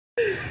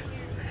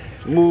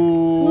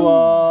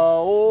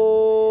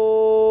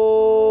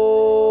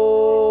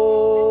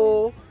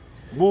Muao.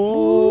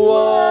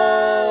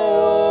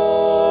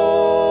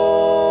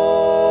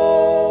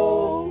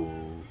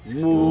 Muao.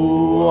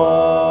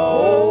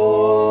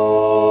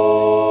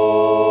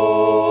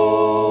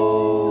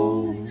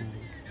 Muao.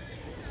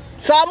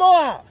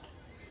 Samoa.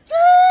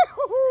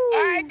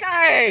 Ay,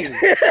 guys!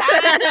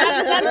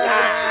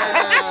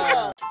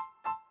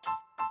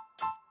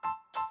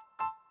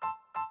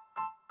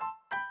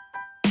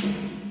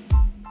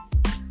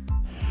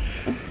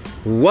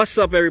 What's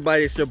up,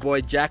 everybody? It's your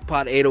boy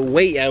Jackpot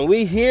 808, and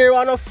we here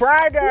on a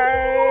Friday.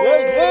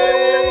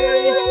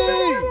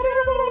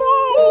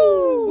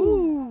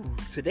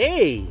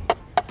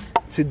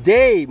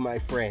 Today, my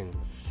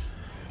friends,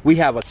 we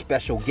have a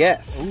special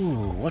guest.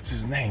 Ooh, what's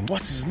his name?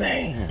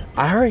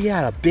 I heard he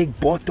had a big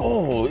boto.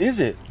 Oh, is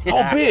it?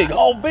 How big?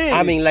 How big?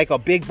 I mean, like a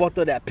big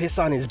boto that piss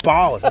on his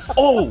balls.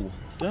 Oh,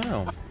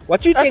 damn.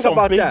 What you That's think some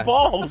about big that?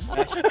 balls.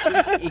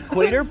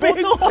 Equator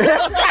boto?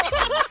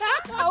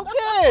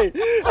 Okay,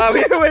 I'm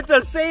here with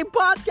the same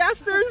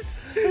podcasters.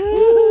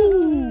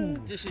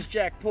 This is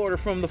Jack Porter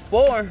from the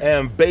 4.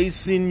 And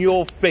bass in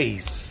your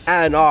face.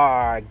 And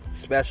our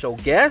special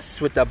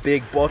guest with the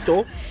big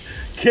boto,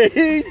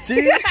 KT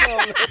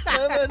from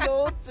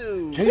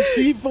 702.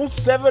 KT from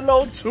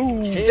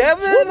 702.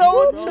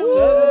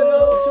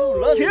 702.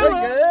 Las Killer.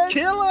 Vegas.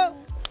 Killer.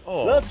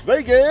 Oh. Las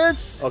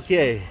Vegas.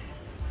 Okay.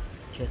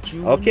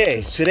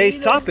 Okay,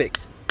 today's topic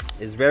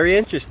is very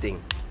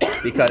interesting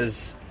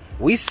because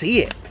we see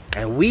it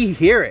and we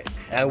hear it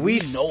and we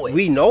know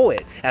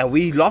it and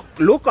we look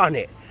on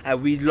it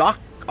and we lock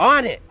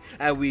on it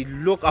and we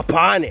look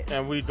upon it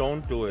And we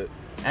don't do it.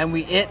 And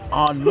we it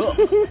on look.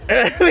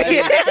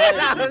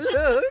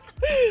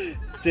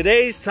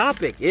 Today's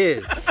topic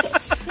is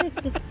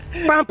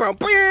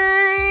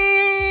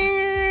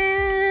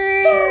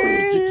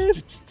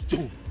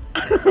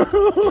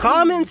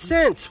common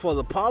sense for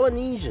the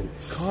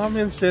Polynesians.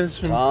 Common sense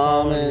from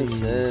Common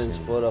sense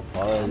for the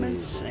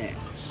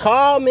Polynesians.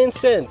 Common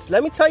sense.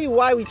 Let me tell you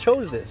why we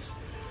chose this.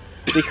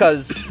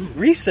 Because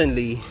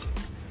recently,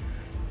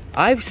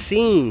 I've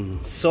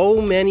seen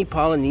so many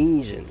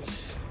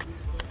Polynesians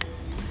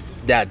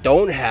that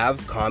don't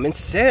have common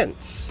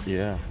sense.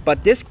 Yeah.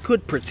 But this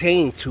could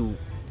pertain to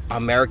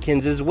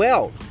Americans as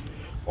well,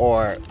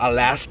 or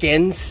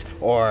Alaskans,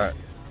 or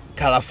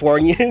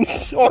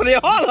Californians, or they're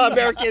all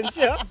Americans.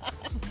 Yeah.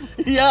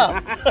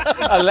 Yeah.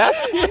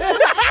 Alaska.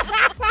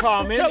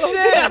 Common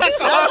sense.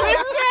 Common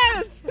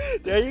sense.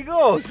 There you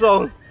go.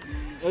 So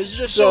Let's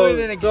just show it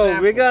an example.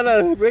 so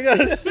we're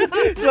gonna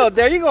so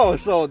there you go.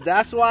 So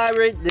that's why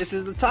this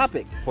is the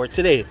topic for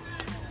today.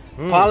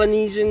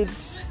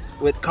 Polynesians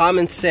with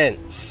common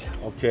sense.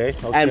 Okay.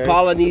 And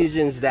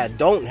Polynesians that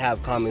don't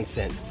have common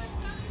sense.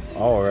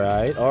 All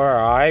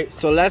right.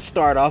 So let's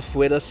start off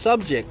with a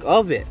subject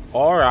of it.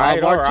 All right.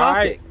 Of our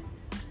topic.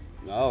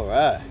 All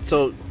right.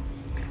 So,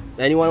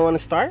 anyone want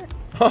to start?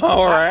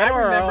 All right. I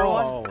remember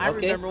one. I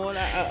Okay. remember one.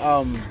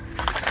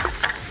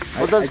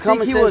 What does I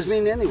common think he sense was-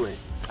 mean anyway?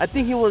 I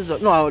think he was.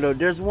 No,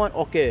 there's one.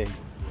 Okay.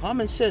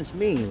 Common sense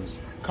means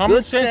Common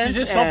good sense is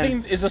just and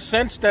something, is a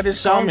sense that is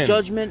sound common.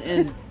 judgment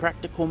in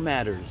practical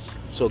matters.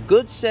 So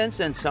good sense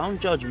and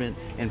sound judgment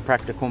in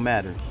practical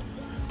matters.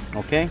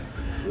 Okay?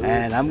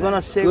 And I'm going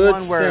to say Good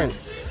one where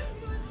sense.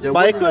 there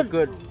But it wasn't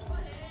a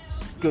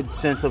good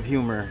sense of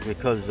humor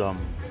because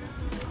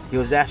he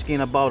was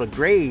asking about a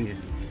grade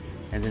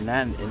and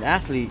then an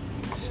athlete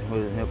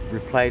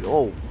replied,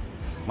 "Oh,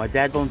 my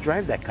dad don't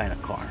drive that kind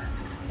of car."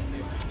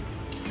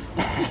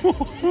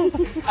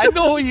 I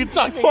know what you're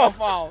talking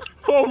about.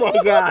 Oh my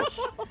gosh.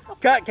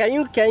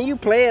 Can you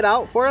play it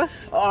out for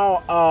us?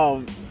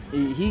 Oh,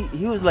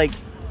 he was like,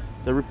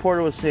 the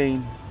reporter was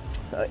saying,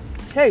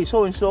 "Hey,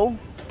 so and so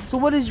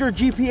what is your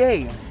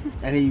GPA?"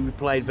 And he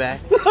replied back,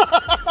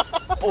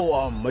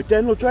 "Oh, my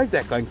dad don't drive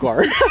that kind of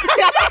car."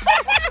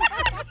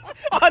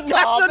 On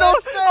national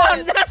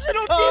TV.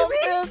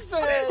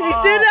 He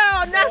did that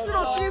on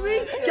national TV.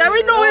 Can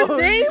we know his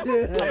name? Can we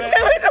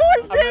know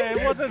his name?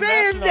 It wasn't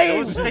Say his national, name. it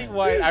was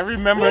statewide. I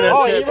remember that.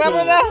 Oh, shit you remember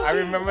too. that? I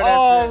remember that.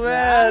 Oh shit.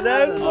 man,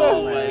 that's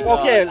Oh, my God.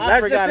 okay. I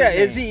Let's forgot just say,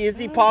 his is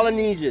he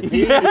Polynesian?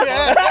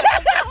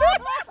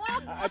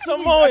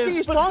 Samoan think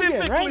he's Tongan,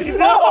 specifically. right?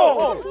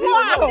 No,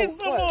 Wow. he's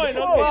Samoan. Okay,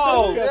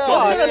 Oh, so yeah.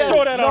 let's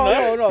throw that on us.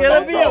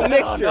 It'll be a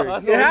mixture.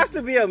 It has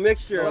to be a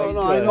mixture. No, of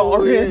no, the- I know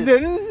who he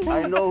is. I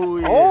know who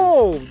he is.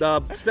 Oh,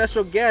 the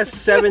special guest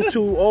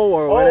 720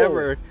 or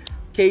whatever.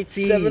 KT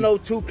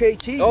 702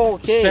 KT.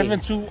 Okay.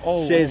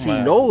 720. Says he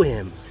man. know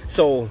him.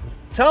 So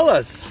tell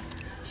us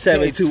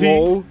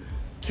 720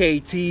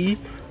 KT.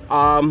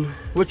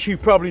 Which you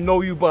probably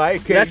know you by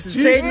KT. Let's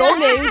say no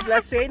names.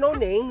 Let's say no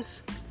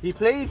names. He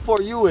played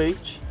for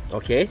UH,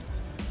 Okay.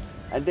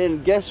 and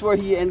then guess where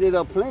he ended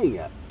up playing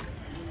at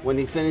when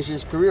he finished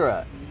his career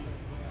at?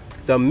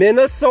 The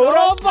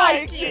Minnesota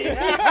Vikings.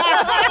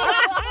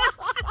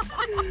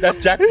 That's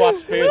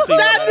Jackpot's favorite team.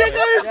 That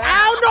nigga is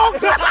out.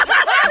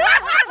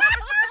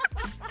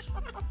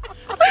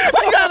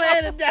 We gotta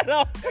edit that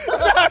up.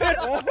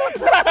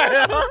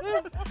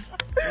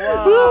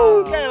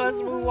 Okay, let's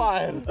move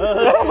on.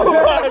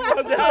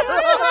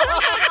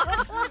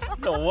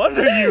 No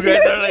wonder you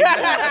guys are like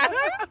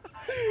that.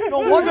 No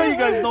wonder you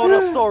guys know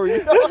the story.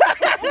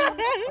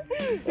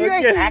 You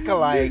guys act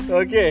alike.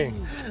 Okay.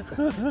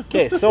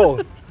 Okay,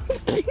 so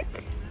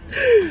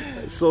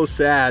it's so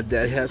sad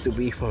that it had to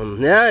be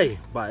from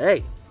but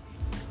hey,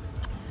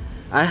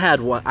 I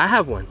have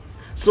one.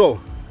 So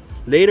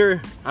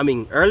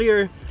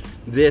earlier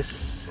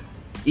this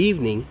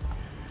evening,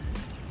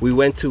 we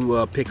went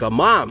to pick up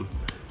mom,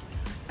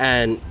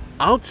 and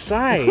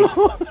outside,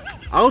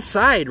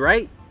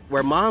 right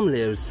where mom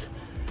lives,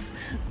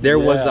 there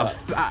was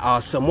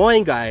a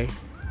Samoan guy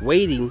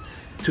waiting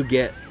to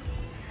get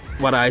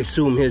what I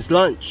assume his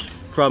lunch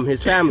from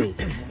his family.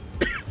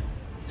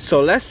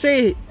 So let's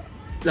say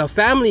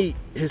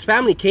his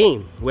family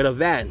came with a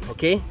van,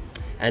 okay?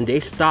 And they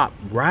stopped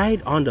right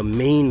on the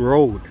main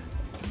road.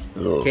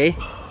 Okay?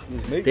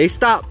 They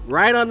stopped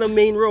right on the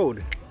main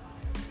road.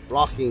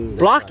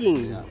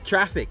 Blocking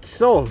traffic.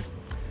 So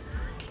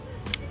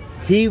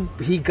he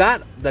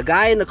got, the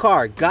guy in the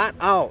car got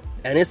out,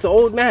 and it's an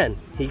old man.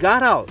 He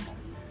got out,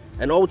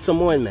 an old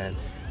Samoan man.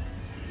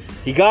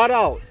 He got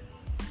out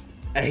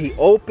and he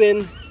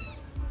opened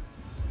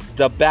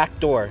the back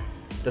door,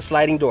 the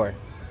sliding door,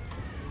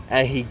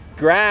 and he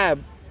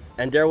grabbed,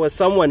 and there was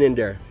someone in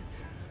there,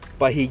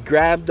 but he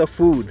grabbed the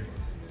food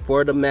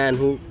for the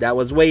man that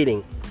was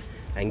waiting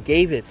and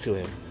gave it to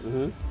him.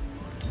 Mm-hmm.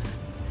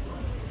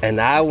 And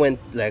I went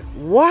like,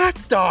 what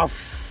the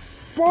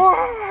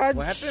fuck?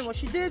 What happened? What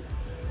she did?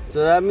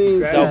 So that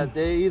means that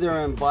they either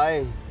didn't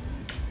buy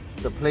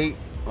the plate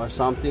or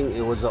something.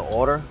 It was an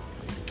order.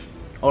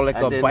 Oh, like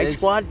And a then bike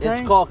squad thing?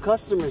 It's called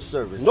customer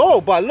service.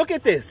 No, but look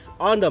at this.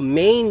 On the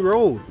main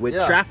road with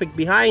traffic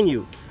behind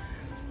you.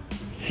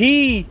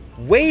 He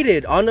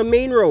waited on the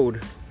main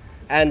road,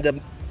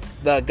 and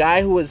the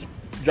guy who was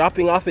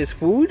dropping off his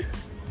food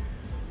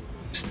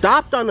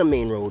stopped on the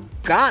main road,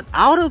 got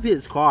out of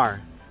his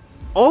car,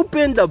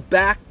 opened the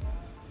back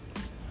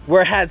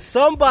where had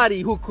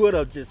somebody who could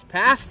have just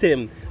passed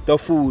him the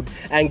food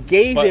and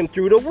gave him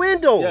through the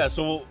window. Yeah,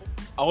 so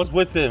I was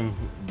with him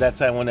that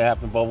time when it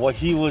happened, but what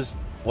he's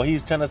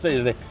trying to say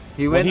is that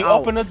when he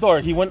opened the door,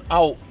 he went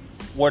out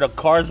where the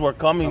cars were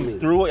coming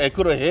through. It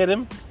could have hit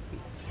him.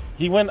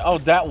 He went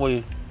out that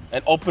way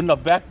and opened the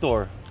back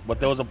door, but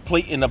there was a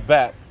plate in the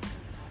back.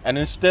 And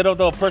instead of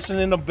the person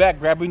in the back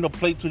grabbing the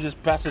plate to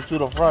just pass it to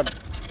the front,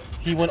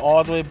 he went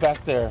all the way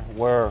back there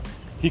where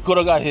he could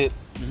have got hit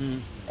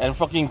and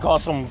fucking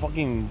caused some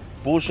fucking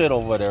bullshit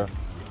over there.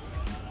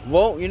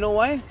 Well, you know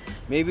why?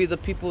 Maybe the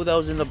people that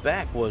was in the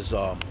back was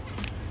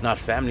not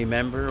family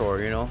member,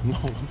 or you know.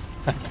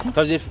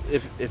 Because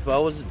if I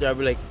was there, I'd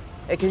be like,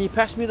 hey, can you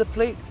pass me the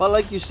plate? But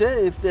like you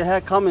said, if they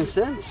had common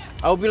sense,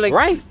 I would be like,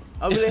 right.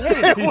 I would be like,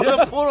 hey, they would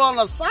have put on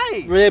the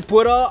side. They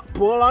pull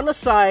on the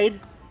side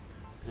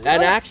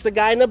and ask the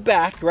guy in the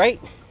back, right?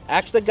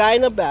 Ask the guy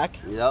in the back.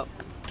 Yep.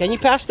 Can you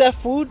pass that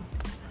food?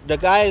 The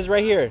guy is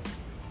right here.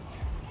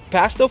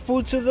 Pass the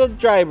food to the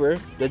driver.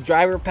 The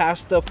driver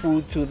passed the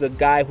food to the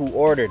guy who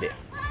ordered it.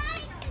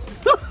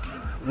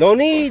 No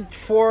need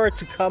for it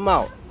to come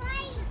out.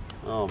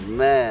 Oh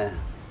man.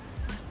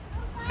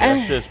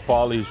 That's just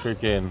Paulie's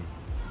freaking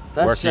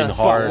That's working just-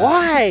 hard.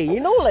 Why? You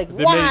know, like,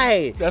 They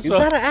why? that's You a-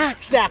 gotta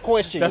ask that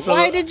question. that's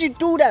Why a- did you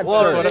do that,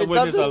 Well, sir? what I it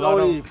witnessed doesn't a lot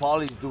of- only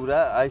Polly's do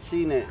that. I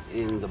seen it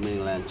in the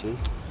mainland too.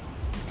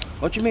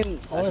 what you mean?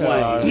 Oh,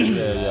 Why?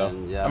 yeah.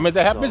 And, yeah, I mean,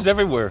 that happens so-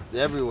 everywhere.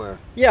 Everywhere.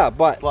 Yeah,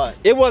 but But-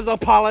 it was a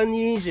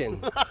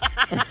Polynesian.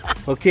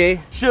 Okay?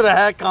 Should have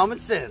had common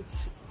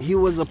sense. He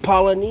was a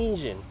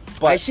Polynesian. I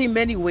But, see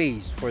many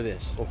ways for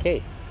this.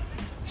 okay.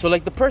 So,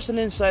 like the person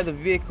inside the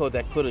vehicle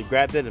that could have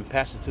grabbed it and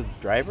passed it to the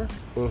driver,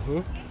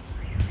 Mm-hmm.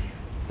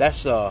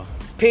 that's a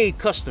paid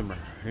customer,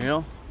 you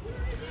know?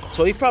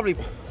 So he probably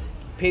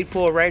paid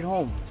for a ride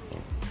home.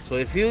 So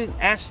if you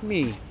ask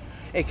me,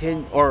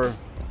 hey, or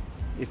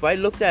if I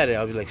looked at it,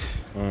 I'll be like,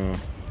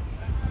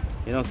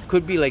 you know,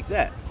 could be like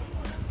that.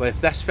 But if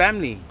that's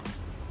family,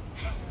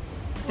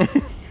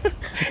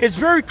 it's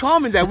very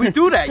common that we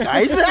do that,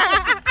 guys.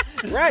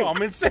 Right.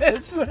 Common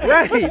sense.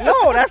 Right.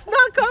 No, that's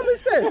not common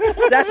sense.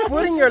 That's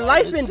putting your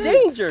life in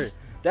danger.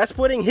 That's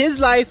putting his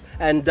life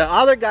and the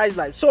other guy's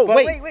life. So But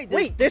wait.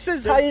 This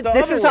is how.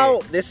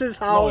 This is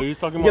how. No, he's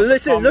talking You about the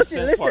listen. common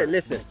sense part.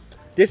 Listen.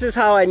 This is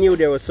how I knew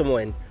there was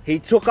someone. He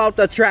took out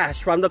the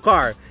trash from the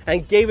car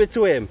and gave it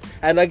to him,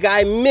 and the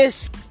guy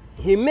missed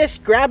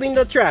grabbing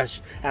the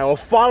trash and will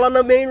fall on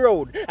the main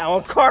road, and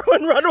a car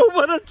would run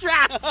over the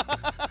trash.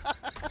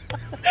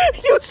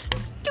 You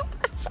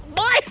stupid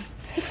smart.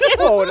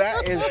 Oh,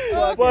 that is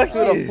fucking to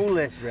the Fucking-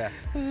 fullest, bruh.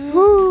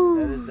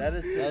 That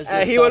is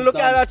And he would look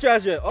at the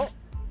trash and, oh,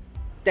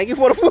 thank you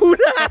for the food.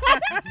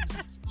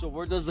 So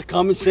where does the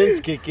common sense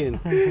kick in?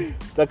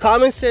 The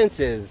common sense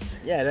is,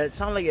 yeah, that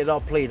sounds like it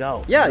all played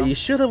out. yeah, you know? you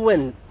should have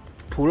went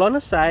pull on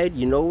the side.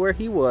 You know where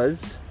he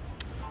was,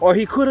 or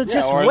he could have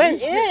just or at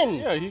went least- in.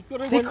 Yeah, he could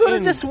have He could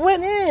have just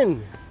went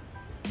in,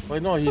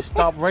 Wait, no, he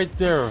stopped right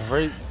there,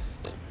 right?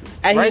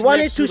 and he Right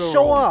wanted next to to the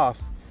show road. off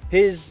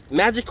his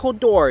magical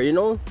door. You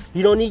know,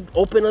 You don't need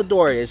open a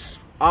door. It's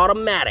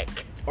automatic.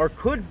 Or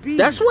could be.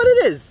 That's what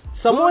it is.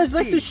 Some boys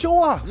like be. to show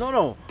off.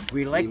 No.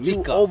 We like to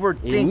Mika.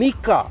 overthink.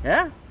 Mika.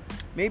 Yeah?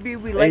 Maybe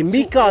we like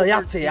Mika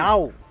to yate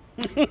out.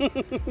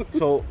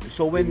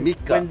 So when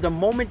Mika. when the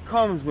moment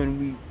comes when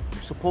we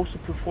supposed to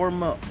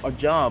perform a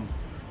job,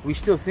 we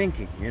still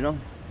thinking, you know?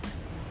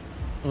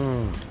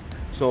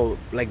 So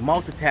like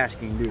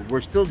multitasking,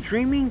 we're still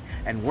dreaming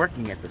and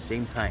working at the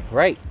same time.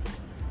 Right.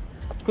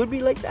 Could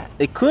be like that.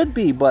 It could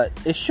be, but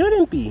it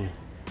shouldn't be.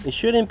 It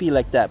shouldn't be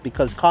like that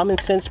because common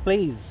sense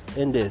plays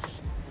in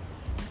this.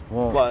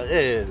 Well, But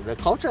the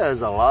culture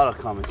has a lot of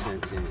common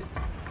sense in it.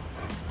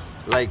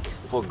 Like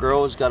for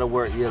girls, gotta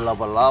wear your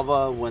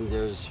lava when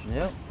there's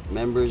yeah.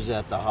 members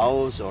at the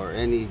house or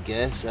any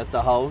guests at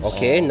the house.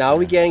 Okay, now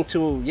we're getting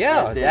to And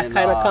that then,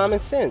 kind of common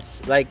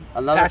sense. Like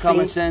Another passing-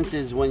 common sense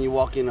is when you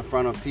walk in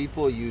front of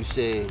people, you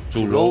say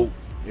Too low.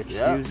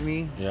 Excuse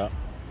me. Yeah.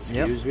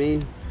 Excuse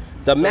me.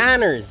 the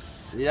manners.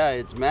 Yeah,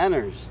 it's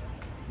manners,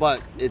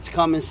 but it's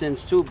common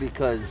sense too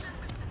because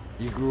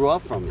you grew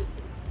up from it,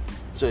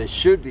 so it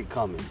should be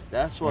common.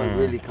 That's what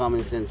really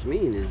common sense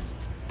means is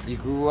you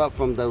grew up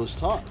from those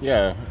talks.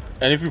 Yeah.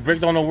 And if you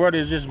break down the word,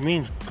 it just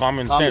means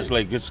common Common. sense.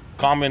 Like it's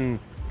common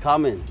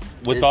Common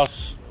with It's-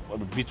 us,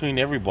 between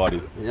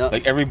everybody. Yeah.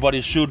 Like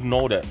everybody should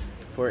know that.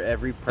 For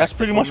every That's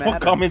pretty much practical what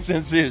matter. common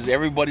sense is.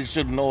 Everybody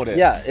should know that.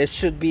 Yeah, it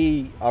should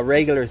be a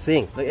regular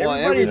thing. Like Well,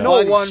 everybody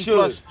everybody know 1 should.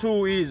 plus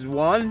 2 is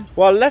 1.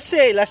 Well, let's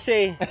say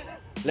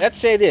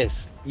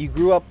this. You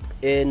grew up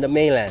in the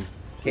mainland,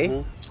 okay?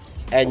 Mhm.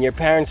 And your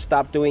parents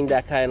stopped doing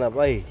that kind of,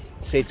 hey,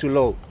 say too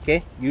low,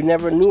 okay? You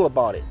never knew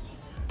about it.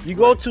 You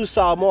go to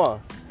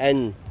Samoa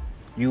and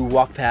you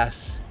walk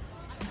past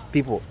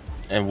people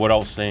And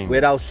without saying.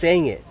 without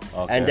saying it.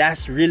 Okay. And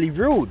that's really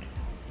rude.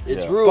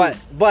 It's Yeah. rude.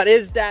 But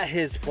is that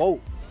his fault?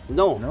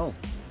 No,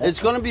 it's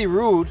gonna be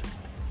rude,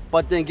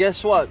 but then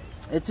guess what?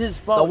 It's his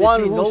The fault. one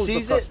if he who knows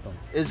sees the it custom.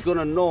 is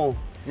gonna know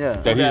Yeah.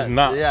 that he's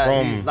not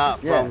from. he's not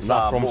Yeah. from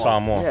not from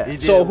Samoa. Yeah. He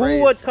So didn't who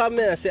raise- would come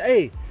in and say,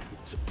 hey,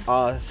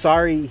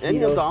 sorry,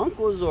 Any of the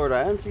uncles or the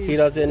aunties? He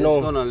doesn't is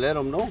know. gonna let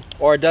him know.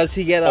 or does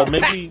he get a Or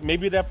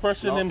maybe that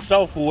person No.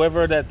 himself,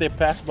 whoever that they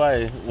pass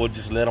by, will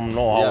just let them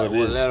know how Yeah, it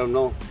we'll is. let him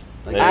know.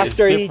 Like, Yeah.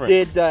 after it's he different.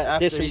 did the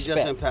after he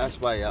disrespect? just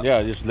passed by, yeah.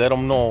 Yeah, just let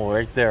them know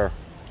right there.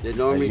 They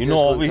normally You just know,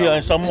 gonna over tell here in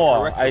him, Samoa,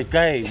 correct I him.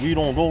 guy, we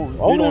don't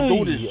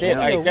do this shit.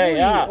 I guy,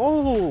 yeah.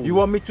 Oh. You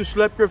want me to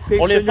slap your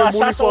face Only and your fast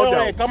money fall sasso,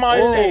 down? come on,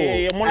 Oh.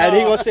 hey, And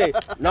he gonna say,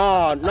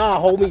 nah,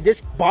 homie,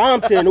 this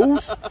Bompton,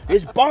 oos.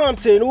 It's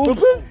Bompton,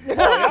 oos.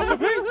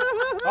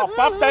 I'll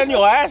pop that in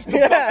your ass.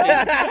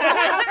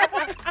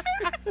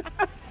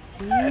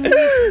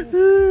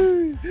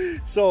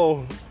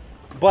 So,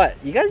 but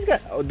you guys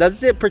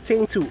does it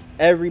pertain to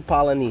every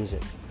Polynesian?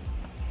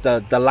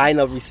 The line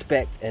of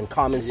respect and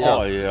common sense.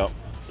 Oh yeah,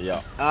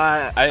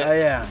 yeah.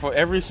 Yeah. For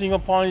every single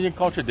Polynesian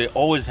culture, they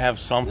always have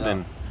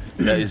something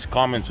that is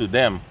common to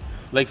them.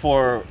 Like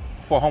for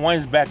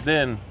Hawaiians back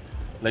then,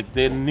 like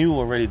they knew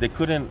already they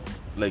couldn't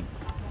like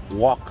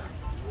walk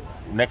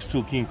next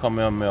to King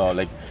Kamehameha.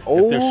 Like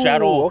if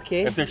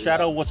their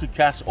shadow was to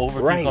cast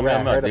over Right, King right, I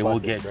Kamehameha, heard they about will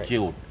this, get right.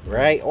 killed.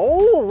 Right?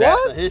 Oh,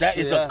 what? That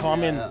is a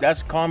common.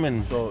 That's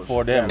common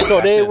for them. So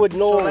back they then. would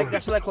know. So like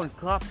that's like on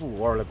Kapu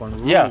or like on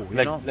Ruru, Yeah, you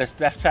like know?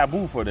 that's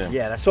taboo for them.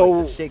 Yeah, that's so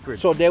like the sacred.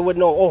 so they would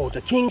know. Oh,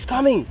 the king's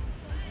coming.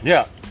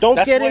 Yeah. Don't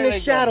That's get in why, the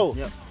like, shadow.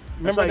 Yeah.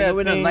 Remember That's that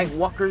like the thing? night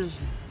walkers,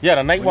 Yeah,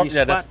 the night When walk. you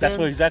Yeah, spot that's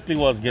them, exactly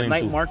what I was getting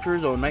night to.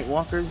 marchers or night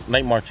walkers.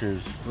 Night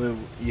marchers. Where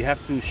you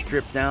have to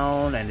strip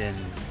down and then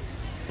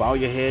bow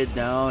your head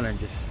down and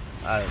just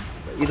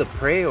either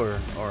pray or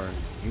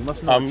you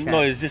must know.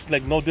 No, it's just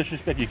like no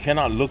disrespect. You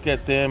cannot look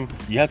at them.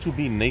 You have to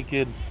be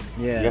naked.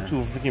 Yeah. You have to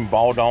freaking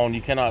bow down.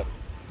 You cannot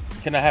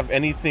have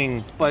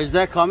anything. But is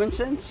that common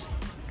sense?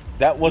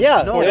 That was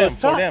Yeah, for it them, was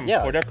taught, for them,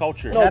 yeah. for their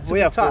culture. No, That's to be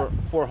taught.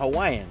 for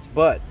Hawaiians,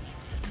 but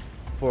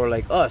for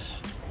like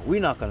us,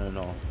 we're not gonna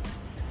know.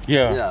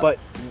 Yeah. Yeah. But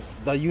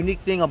the unique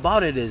thing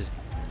about it is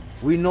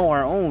we know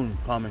our own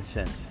common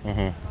sense.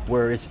 Mhm.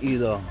 Where it's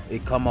either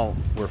it come out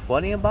we're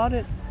funny about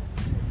it,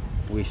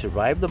 we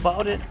survived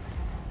about it,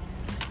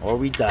 or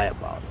we die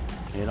about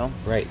it. You know?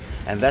 Right.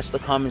 And that's the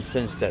common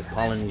sense that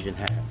Polynesian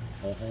have.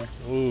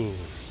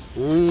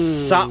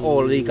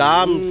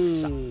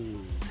 Sa'oligams.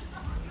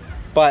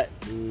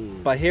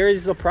 But here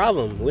is the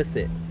problem with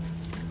it.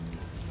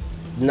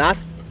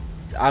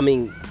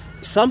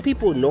 Some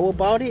people know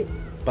about it,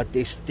 but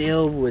they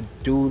still would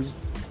do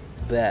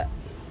that.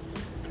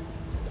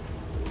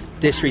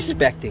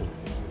 Disrespecting.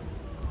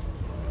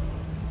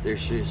 They're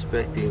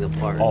disrespecting the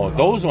part. Oh,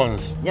 those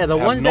ones. Yeah, the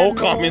have ones no that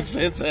know, common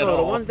sense at no, all.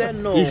 the ones that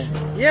know.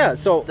 Yeah,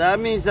 so That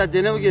means that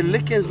they never get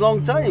lickings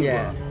long time.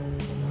 Yeah. Bro.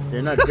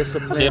 They're not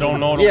disciplined. They don't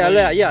know. The yeah,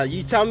 way. yeah.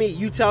 You tell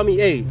me,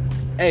 hey,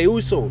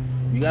 Uso,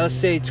 you gotta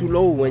say too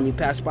low when you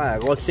pass by. I'm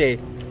gonna say,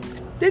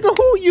 nigga,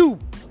 who you?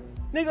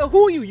 Nigga,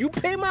 who you? You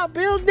pay my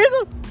bills,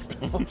 nigga?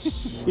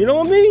 You know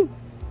what I mean?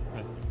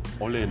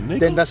 Ole nigga.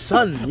 Then the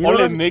sun. You know Ole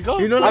what- nigga.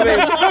 You know I what mean,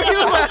 I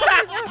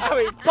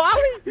mean?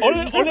 Polly? Ole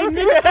nigga. Come on. Ole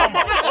nigga. Come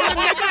on.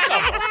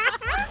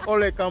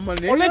 Ole kama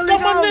nigga. Ole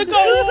kama nigga.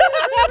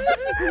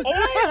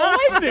 Ole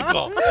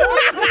nigga.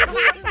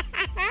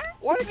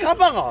 Ole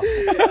kama.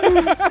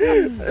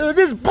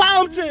 This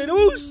Bompton,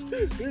 Oos.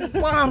 This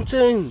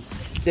Bompton.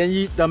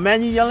 Then the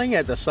man you yelling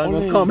at, the son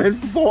will come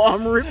and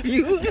form rip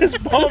you. This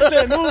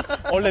Bompton, Oos.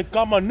 Ole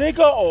kama nigga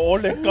or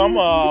ole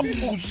kama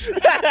push.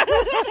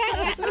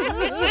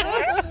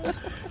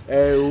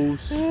 Hey, Oos.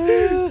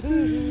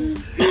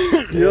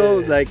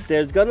 Like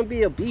there's gonna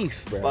be a beef,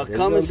 bro. But There's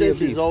common gonna be a sense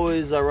beef. is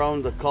always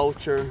around the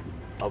culture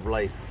of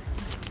life.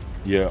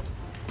 Yeah.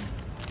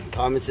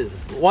 Common sense.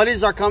 What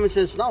is our common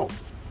sense now?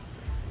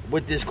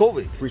 With this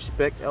COVID?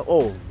 Respect.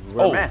 Wear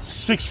a mask.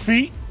 6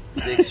 feet.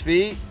 6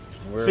 feet.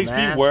 Wear a 6 feet.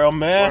 mask. Wear a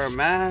Wear a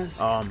mask.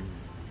 mask.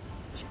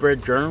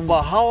 Spread germs.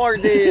 But how are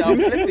they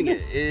flipping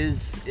it?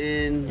 Is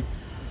in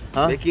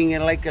making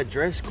it like a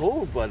dress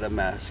code, but a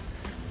mask.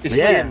 It's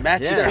Yeah, It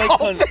matches yeah. their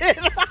like outfit.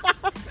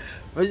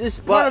 It's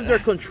part of their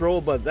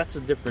control, but that's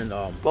a different.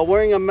 But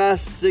wearing a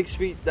mask 6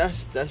 feet,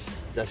 that's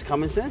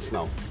common sense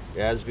now.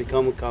 It has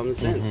become common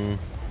sense.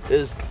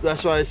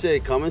 That's why I say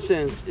common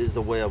sense is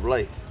the way of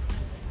life.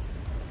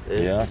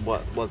 It's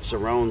what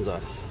surrounds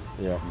us.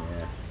 Yeah.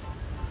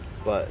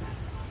 But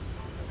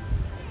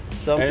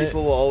some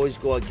people will always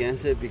go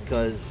against it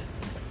because,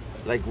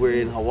 like we're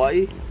in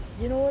Hawaii,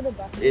 You know where the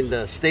back in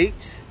the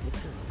States,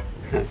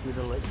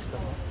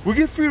 we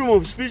get freedom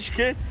of speech,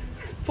 kid.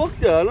 Fuck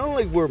that. I don't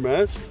like wear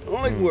masks. I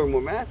don't like wearing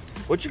more masks.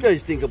 What you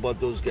guys think about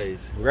those guys?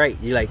 Right,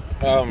 you like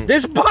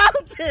this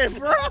Bompton,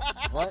 bro.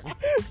 What?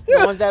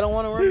 The ones that don't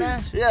want to wear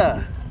masks?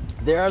 Yeah.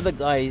 There are the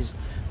guys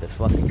that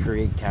fucking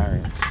create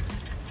Karens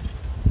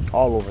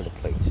all over the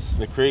place.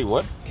 They create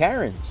what?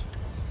 Karens.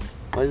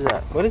 What is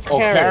that? What is Oh,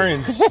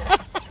 Karen? Karens.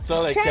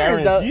 So like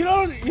Karens, Karens. the- You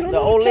don't The know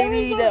old what Karens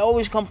lady are? that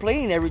always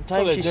complain every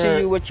time that she they're-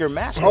 see you with your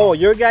mask on. Oh,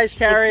 your guys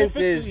Karen's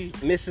is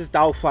Specifically- Mrs.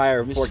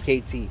 Doubtfire for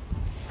KT.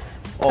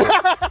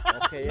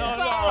 Okay, No, yeah.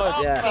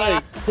 no. Yeah.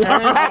 Like,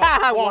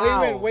 Karens, Well, he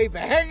went way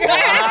back.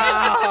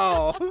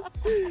 Wow.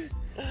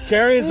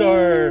 Karens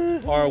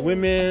are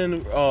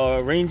women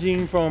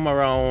ranging from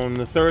around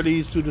the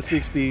 30s to the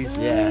 60s.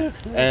 Yeah.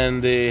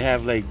 And they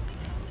have like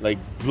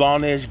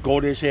blondish,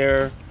 goldish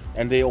hair,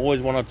 and they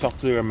always want to talk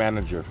to their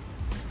manager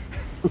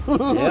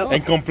Yep.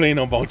 and complain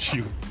about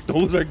you.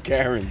 Those are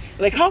Karens.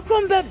 Like, how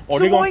come that Or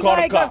they gonna Samoan call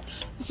guy the got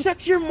cops.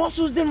 sexier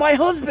muscles than my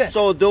husband?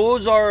 So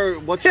those are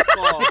what you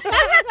call.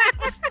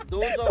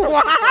 Those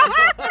are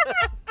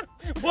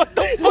What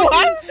the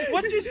fuck?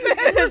 What you said?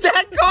 Is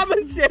that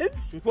common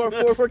sense?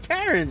 for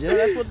Karens,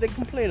 that's what they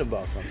complain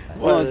about sometimes.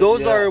 Well,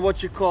 those are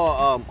what you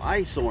call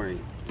eye soaring.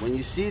 When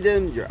you see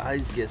them, your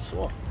eyes get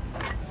sore.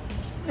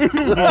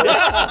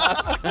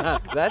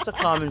 That's a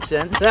common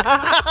sense.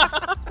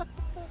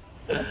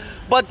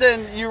 But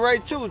then you're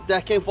right too.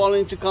 That can fall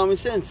into common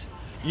sense.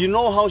 You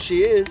know how she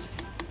is,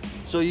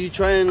 so you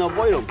try and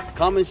avoid them.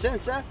 Common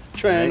sense, huh?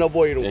 Try and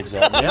avoid them.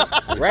 Exactly.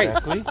 Right.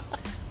 Exactly.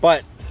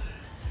 But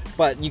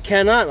you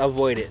cannot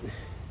avoid it.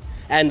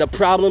 And the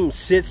problem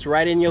sits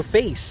right in your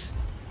face.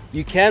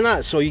 You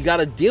cannot, so you got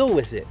to deal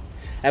with it.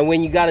 And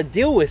when you got to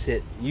deal with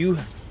it, you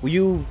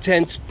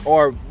tend to,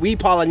 or we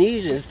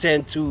Polynesians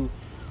tend to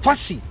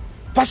fussy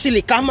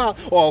likama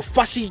or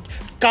fussy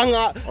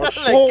kanga or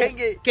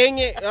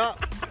kenge.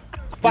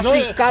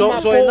 Fussy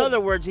kama. So in other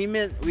words, he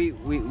meant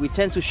we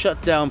tend to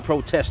shut down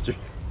protesters.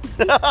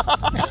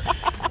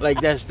 Like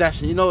that's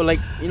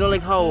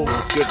like how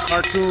with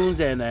cartoons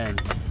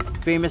and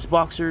famous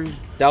boxers.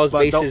 That was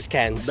But bases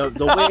cans. The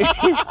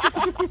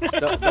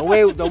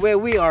way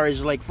we are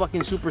is like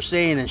fucking Super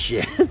Saiyan and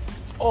shit.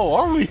 Oh,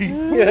 are we?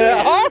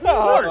 Yeah. Of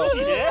course.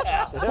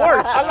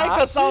 I like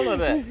the sound of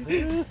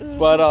that.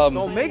 But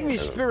Don't make me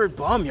spirit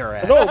bomb your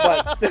ass.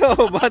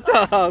 but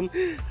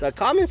the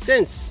common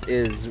sense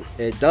is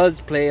it does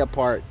play a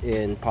part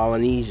in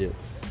Polynesia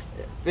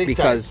Big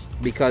because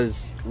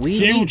we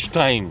Huge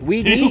time.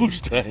 we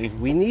Huge time.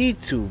 we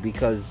need to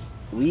because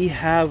we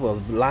have a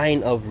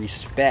line of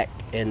respect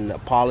in the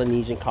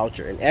Polynesian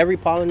culture. In every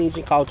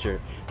Polynesian culture,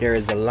 there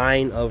is a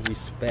line of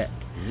respect,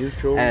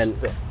 Mutual and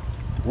respect.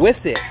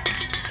 with it,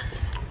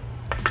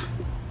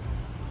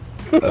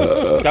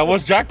 That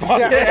was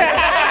jackpot.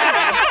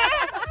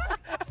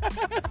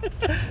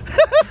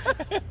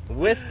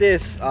 with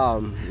this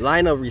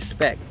line of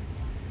respect,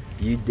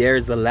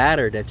 there's a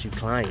ladder that you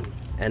climb,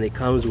 and it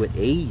comes with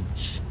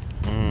age.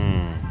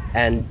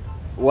 And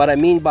what I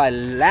mean by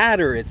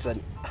ladder, it's a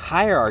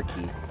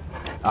hierarchy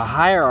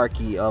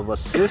of a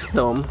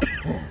system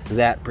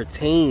that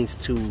pertains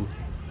to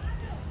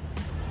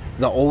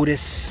the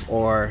oldest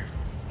or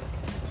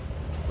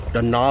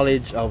the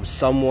knowledge of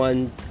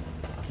someone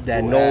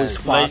that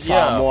knows like,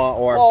 Samoa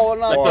or Well,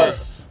 not or-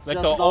 just Like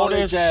just the knowledge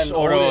oldest and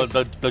or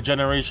oldest. the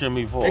generation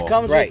before. It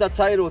comes Right. with the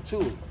title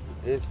too.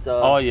 It's the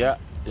Oh yeah.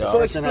 Yeah. So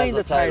person explain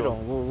has the a title.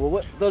 title.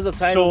 What does a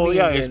title So mean?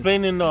 yeah, when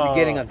explaining you're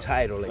getting a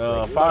title like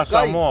Fa Makai.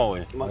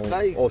 Samoa.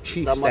 Makai.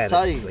 chief the status,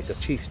 Matais. like a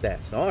chief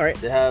status. All right.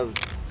 They have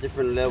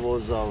different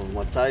levels of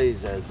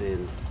Matais, as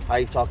in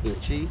high talking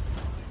chief,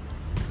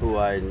 who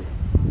I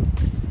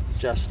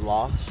just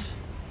lost.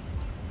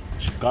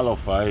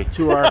 Qualify.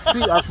 to our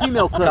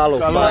female cousin.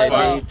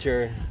 Qualify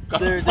nature.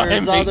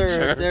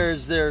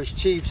 There's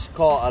chiefs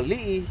called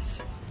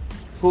Ali'is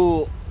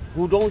who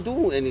don't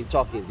do any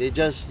talking. They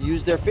just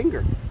use their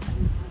finger.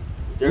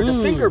 They're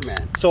the finger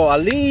man. So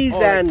Ali's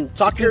and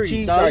talking security.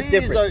 chiefs are Dalis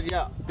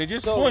different. They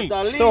just point.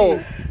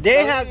 So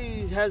they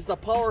Dali has the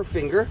power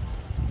finger,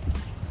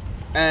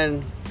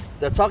 and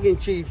the talking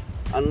chief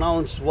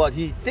announced what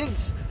he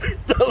thinks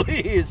Dali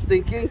is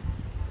thinking,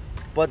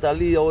 but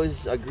Dali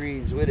always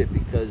agrees with it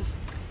because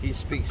he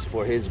speaks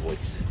for his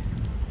voice.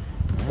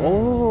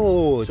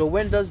 Oh, So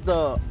when does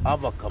the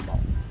Ava come out?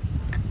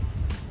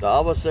 The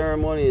Ava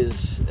ceremony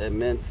is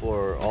meant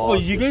for all. Oh,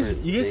 you guys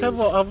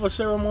different have things. a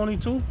ceremony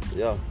too?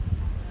 Yeah.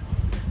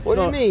 What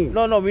do you mean?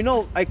 No, we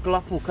know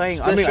Aiklapu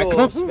Kaing. I mean,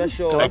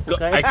 Special. I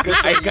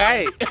got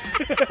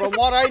it. From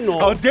what I know,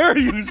 How dare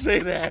you say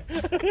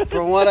that?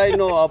 from what I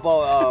know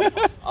about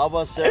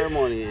Ava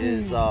ceremony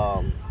is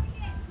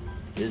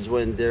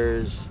when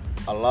there's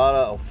a lot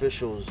of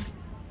officials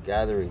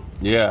gathering,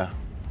 Yeah.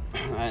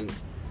 and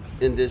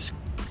in this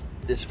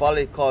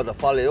fale called the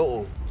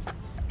faleo'o,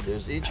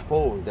 there's each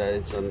pole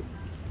that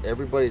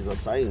everybody's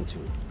assigned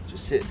to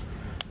sit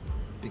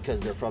because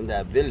they're from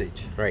that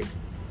village. right.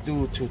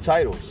 Due to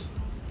titles.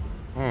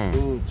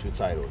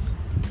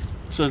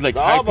 So it's like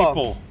The high Ava.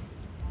 people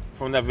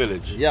from that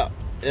village. Yeah,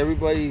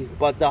 everybody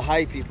but the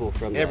high people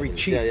from that Every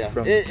village. chief Yeah.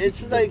 from-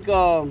 It's like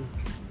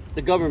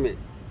the government.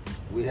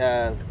 We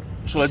have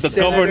So like the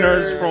Senators,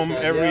 governors from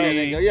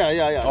every. yeah.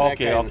 that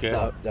Okay, kind of okay.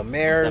 stuff. the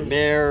mayors, The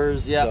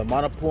mayors, yeah. the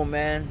Manapu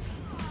man.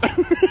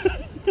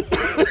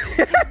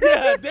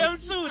 Yeah, them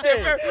too.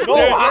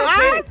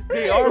 what?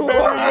 They are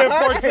very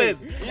important.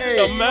 The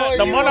you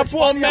know what's Manapu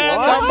funny man.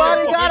 about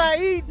Somebody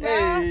gotta eat, Hey,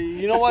 man.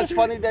 you know what's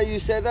funny that you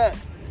said that?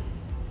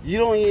 You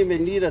don't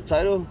even need a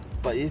title,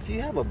 but if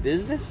you have a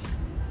business,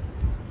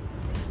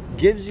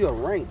 gives you a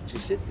rank to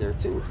sit there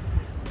too.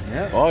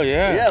 Oh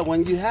yeah. Yeah,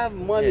 when you have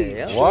money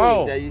Yeah. showing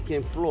Wow. that you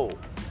can flow,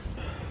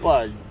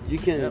 but you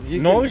can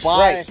No can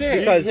buy shit. you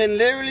Because- can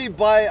literally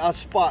buy a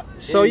spot.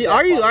 So in you, that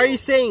are file. you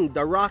saying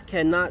The Rock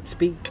cannot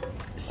speak Oh,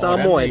 that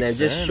Samoan makes and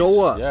just sense.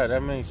 show up? Yeah,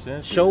 that makes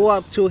sense. Show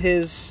up to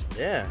his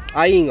Yeah.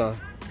 ainga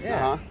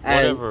Uh-huh.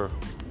 and Whatever.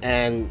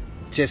 and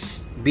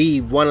just be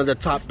one of the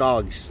top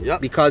dogs Yep.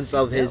 because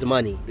of his Yep.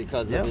 money.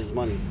 Because Yeah. of his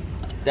money.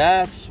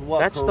 That's what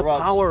That's the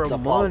corrupts power of the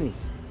money. policy.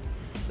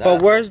 But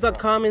That's where's what the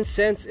corrupts. common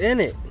sense in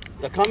it?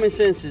 The common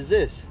sense is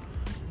this: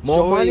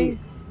 More money,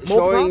 more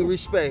showing problem.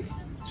 respect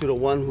to the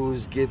one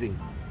who's giving,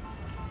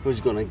 who's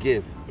gonna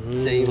give,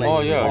 saying like, Oh,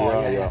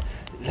 yeah.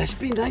 let's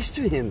be nice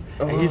to him,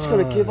 and he's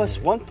gonna give us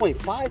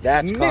 1.5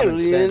 That's common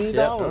million sense,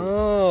 yeah. dollars.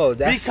 Oh, Be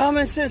that's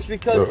common sense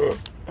because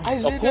I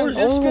live in course.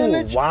 this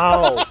village.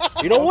 wow.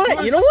 You know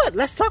what? You know what?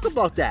 Let's talk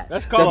about that.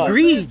 That's the common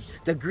greed,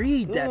 the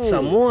greed that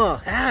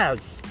Samoa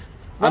has.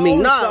 I Not mean,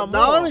 only not Samoa.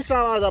 the only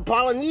Samoa, the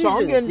Polynesians.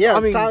 Tongans, yeah, I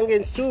mean-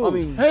 Tongans too. I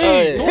mean,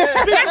 Hey, Oh, don't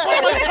speak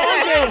about my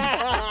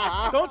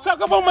Tongans. Don't talk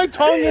about my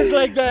Tongans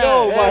like that.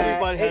 No, Yeah,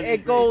 everybody has it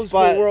to goes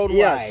But, for worldwide.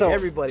 yeah, so-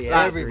 everybody, Uh,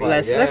 everybody.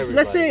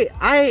 let's say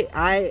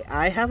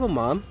I have a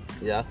mom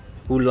Yeah.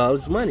 who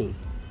loves money.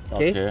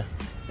 Okay?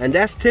 And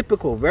that's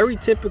typical, very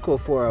typical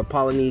for a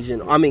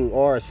Polynesian,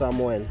 or a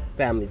Samoan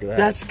family to have.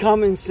 That's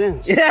common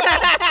sense.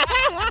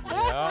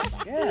 Yeah.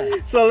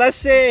 So let's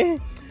say,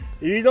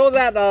 you know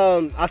that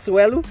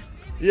Asuelu?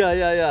 Yeah.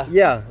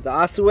 Yeah, the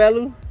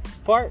Asuelu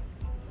part.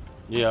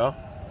 Yeah.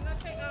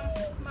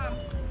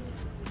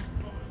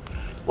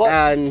 Well,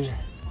 And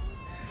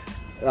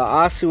the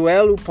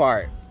Asuelu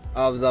part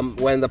of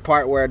the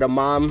part where the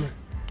mom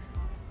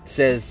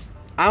says,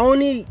 I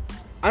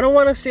don't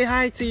want to say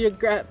hi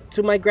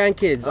to my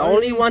grandkids. I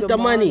only want the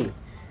money.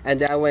 And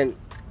that went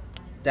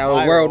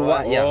Viral, worldwide.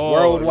 right? Yeah, Oh,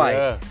 worldwide.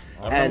 yeah.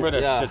 I remember And-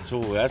 that Yeah. shit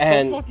too. That's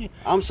And- so fucking.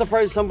 I'm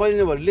surprised somebody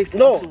never licked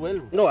No,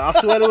 Asuelu. no,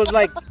 Asuelu was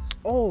like,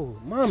 oh,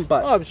 mom,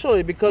 but Oh, I'm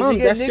sorry, because Mom, he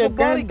get that's your nigga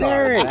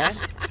bodyguard, grandparents.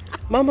 man.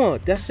 Mama,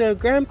 that's your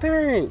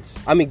grandparents.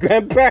 I mean,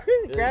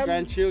 grandparents,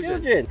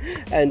 Grandchildren. grandchildren.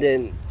 And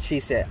then she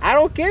said, I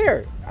don't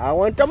care. I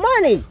want the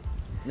money.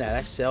 Nah,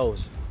 that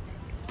sells.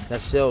 That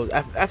sells.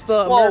 After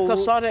Whoa.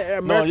 America saw that,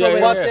 America yeah, went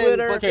yeah, on yeah.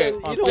 Twitter, But then,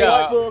 on you know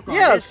Facebook, on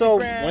Yeah, so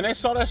Instagram. When they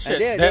saw that shit,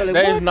 they're that, like,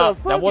 that what is the not.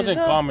 fuck That is wasn't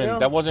up, common. yo?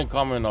 That wasn't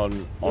common on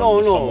No,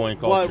 the no. Samoan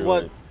culture.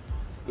 What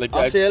like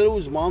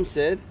Asuelu's mom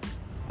said,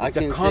 I It's a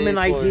can common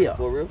say idea.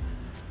 for real,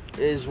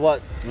 is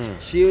what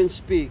she would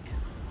speak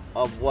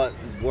of what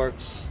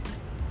works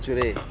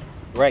today.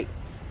 Right.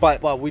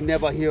 But we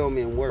never hear them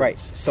in words. right.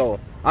 So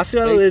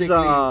Asuelu is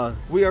Basically,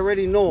 we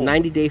already know.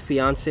 90 Day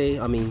Fiance.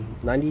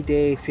 90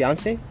 Day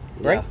Fiance,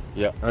 right?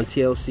 Yeah. On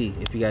TLC.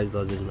 If you guys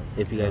don't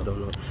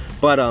know.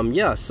 But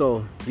yeah.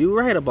 So you're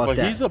right about But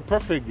that. he's a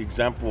perfect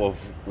example of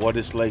what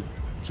it's like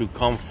to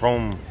come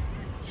from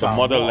the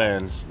Samoa.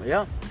 motherlands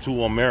Yeah.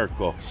 to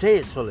America. Say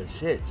it, Sole.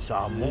 Say it.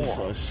 Samoa.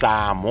 So,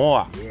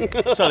 Samoa.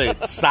 Yeah. So they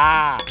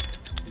Sa.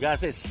 You gotta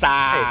say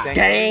Sa.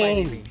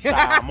 Hey, Gang.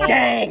 Samoa.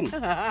 Gang.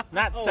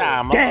 Not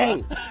Samoa.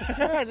 Gang.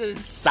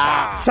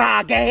 Sa.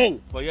 Sa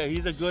gang. But yeah,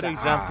 he's a good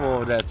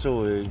example of that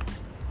too.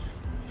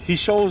 He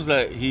shows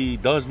that he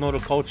does know the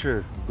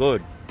culture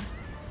good.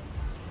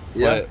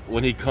 But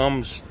when he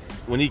came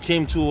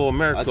to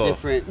America,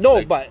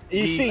 but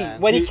you see,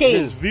 when he came,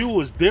 his view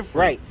was different.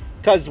 Right,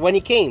 because when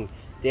he came,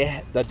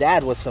 the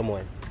dad was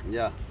Samoan.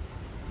 Yeah.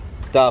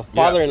 The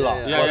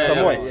father-in-law was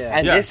Samoan.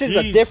 And this is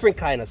a different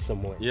kind of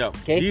Samoan. Yeah.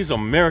 Okay? He's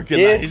American.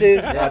 This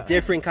is a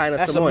different kind of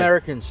that's Samoan.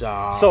 American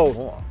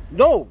So,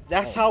 no,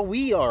 that's how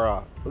we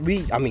are.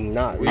 I mean,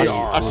 not. We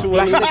are.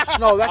 Plastic,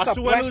 no, that's a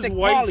plastic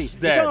poly.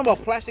 You're talking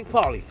about plastic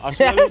poly.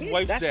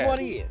 That's what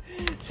he is.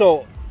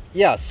 So,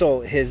 yeah,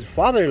 so his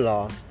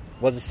father-in-law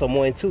was a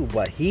Samoan too,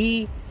 but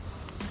he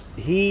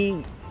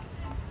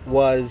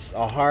was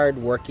a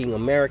hard-working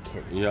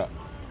American. Yeah.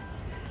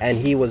 And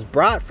he was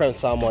brought from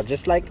Samoa,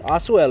 just like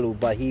Asuelu,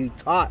 but he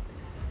taught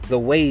the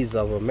ways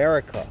of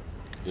America.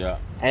 Yeah.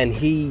 And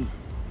he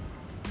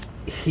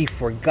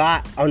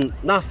forgot,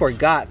 not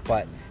forgot,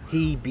 but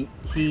he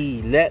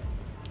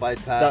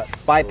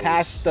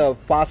bypassed the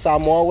Fa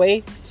Samoa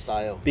way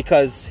style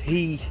because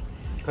he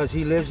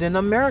lives in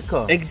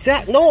America.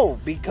 No,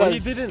 because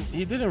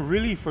he didn't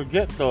really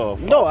forget the.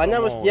 No, I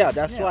never. Yeah,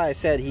 that's why I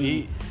said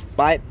he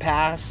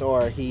bypassed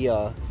or he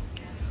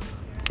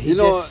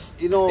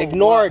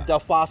ignored the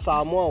Fa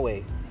Samoa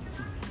way.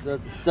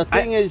 The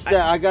thing is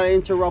that I gotta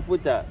interrupt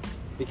with that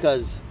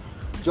because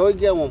Joey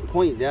got one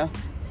point, yeah.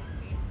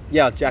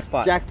 Yeah,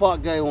 jackpot.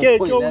 Jackpot got one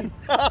point.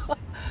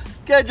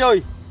 Get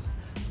Joey.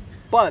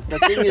 But the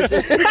thing is,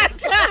 where's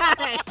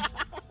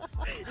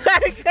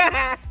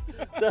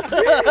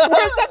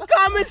the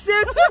common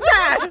sense in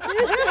that?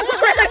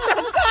 Where's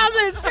the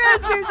common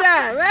sense in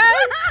that,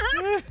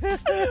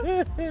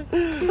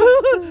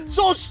 man?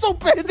 So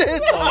stupid.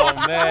 Oh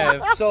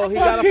man. So he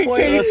got a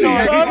point.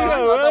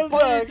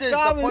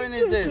 The point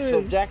is this.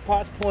 So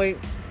Jackpot's point.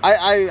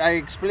 I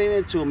explained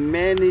it to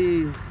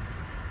many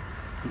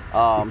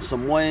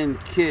Samoan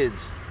kids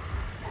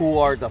who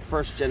are the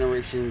first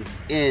generations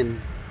in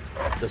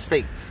the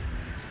States.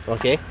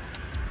 Okay.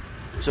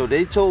 So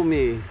they told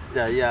me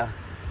that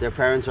their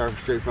parents are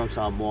straight from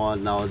Samoa,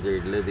 now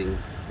they're living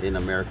in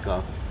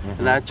America. Mm-hmm.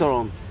 And I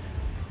told them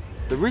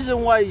the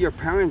reason why your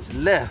parents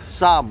left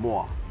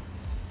Samoa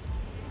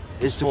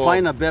is to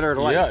find a better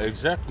life. Yeah,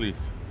 exactly.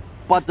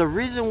 But the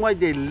reason why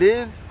they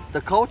live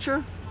the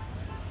culture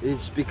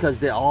is because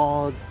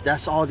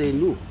that's all they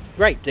knew.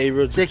 Right, they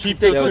were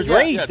raised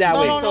that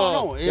way.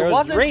 No. It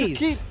wasn't to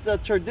keep the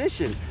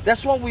tradition.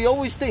 That's what we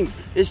always think,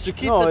 is to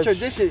keep the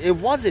tradition. It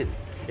wasn't.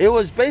 It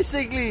was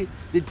basically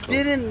they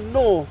didn't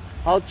know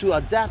how to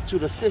adapt to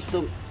the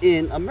system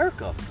in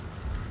America.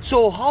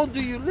 So how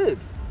do you live?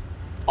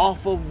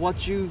 Off of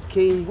what you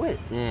came with.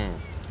 Mm.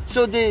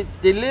 So they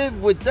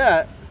live with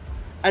that,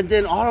 and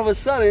then all of a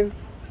sudden,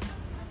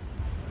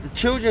 the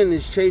children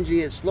is changing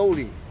it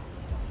slowly.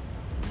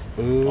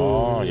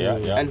 Oh, yeah.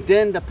 And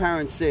then the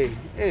parents say,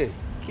 hey,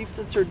 keep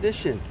the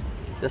tradition.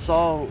 That's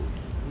all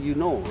you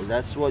know.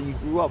 That's what you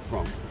grew up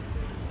from.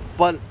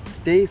 But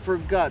they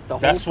forgot the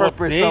whole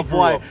purpose of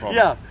why.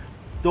 Yeah.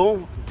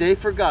 They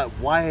forgot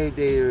why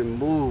they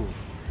moved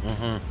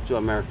to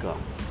America.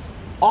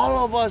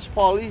 All of us,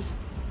 Paulies,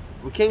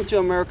 we came to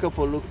America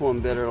for look for a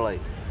better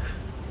life.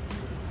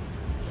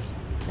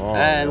 Oh,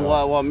 and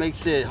what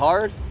makes it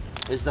hard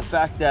is the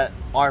fact that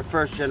our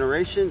first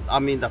generation,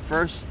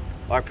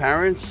 our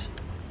parents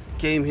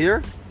came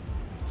here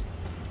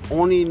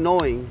only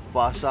knowing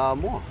Fa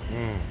Samoa.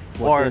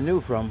 What they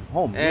knew from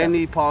home.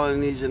 Any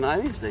Polynesian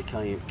islands they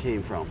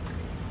came from.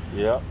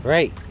 Yeah.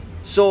 Right.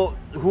 So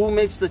who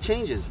makes the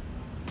changes?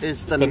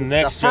 It's the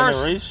next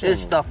generation.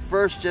 It's the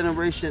first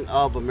generation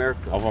of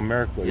America.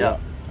 Yeah.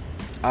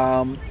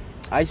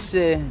 I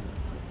say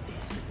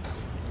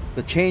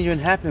the change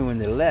wouldn't happen when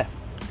they left.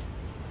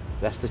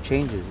 That's the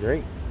changes,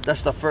 right?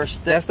 That's the first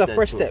step. That's the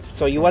first step.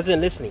 So you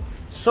wasn't listening.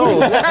 So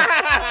but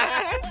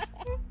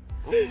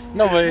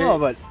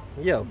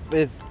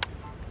if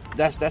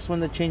that's when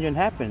the change wouldn't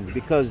happen,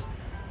 because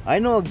I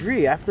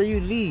agree after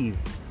you leave,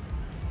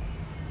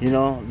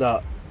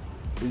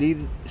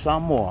 leave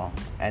Samoa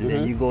and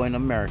then you go in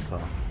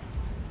America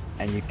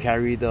and you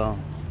carry the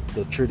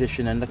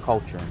tradition and the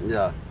culture.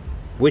 Yeah.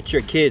 With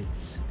your kids.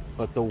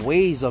 But the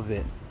ways of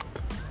it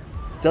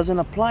doesn't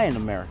apply in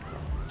America.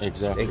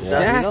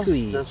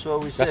 Exactly. That's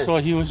what we said. That's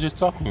what he was just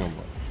talking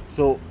about.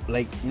 So,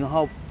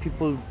 how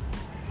people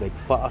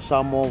Fa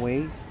Samoa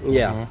ways?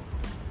 Yeah.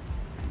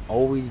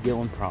 Always get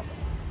one problem.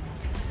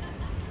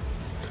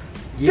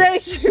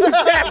 Thank you,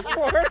 Jack,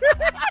 for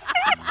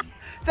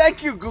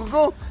Thank you,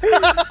 Google.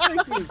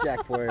 Thank you,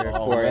 Jack, for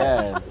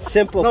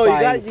simplifying. No, you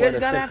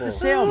gotta have to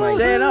say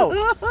it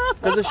out.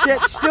 Because the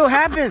shit still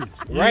happens.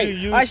 Right.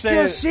 I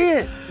still see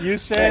it. You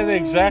said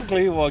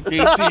exactly what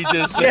Casey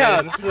just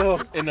said.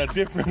 In a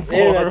different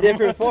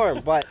form.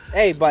 But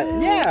it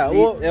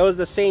was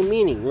the same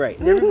meaning, right?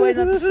 Everybody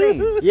not the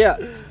same. Yeah.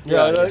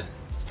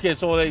 Okay,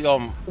 so they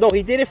No,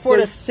 he did it for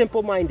the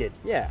simple-minded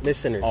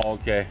listeners. Oh,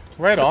 okay.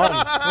 Right on.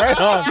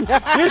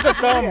 Here's a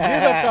thumb.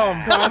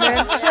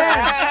 Common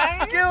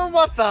sense. Give him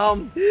a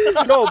thumb.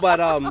 No,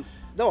 but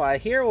I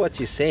hear what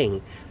you're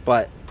saying,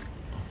 but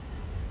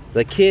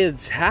the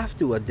kids have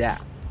to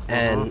adapt,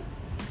 and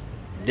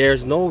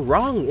there's no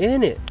wrong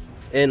in it.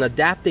 in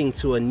adapting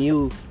to a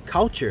new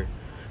culture,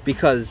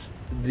 because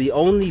the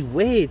only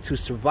way to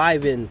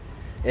survive in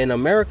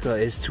America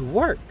is to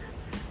work.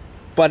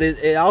 But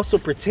it also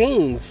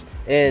pertains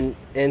in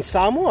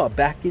Samoa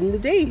back in the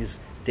days.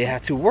 They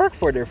had to work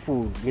for their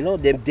food. You know,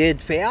 they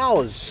did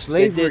feaos.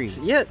 Slavery.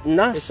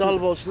 It's all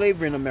about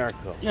slavery in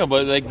America. Yeah,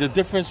 but like the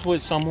difference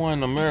with Samoa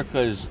and America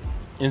is,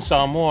 in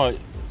Samoa,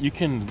 you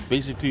can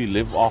basically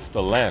live off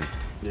the land.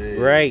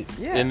 Right.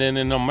 Yeah. And then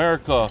in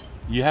America,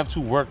 you have to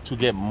work to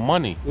get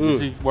money. You have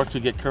to work to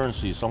get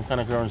currency, some kind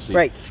of currency.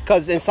 Right,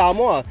 because in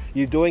Samoa,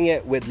 you're doing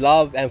it with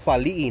love and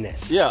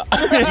fali'iness. Yeah.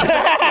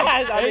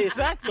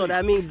 Exactly. So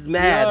that means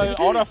mad. Yeah,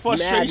 all the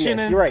frustration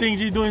madness. and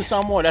things you do in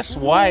Samoa, that's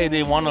why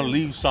they want to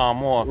leave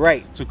Samoa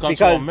to come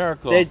because to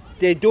America.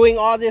 They're doing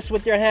all this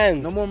with their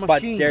hands. No more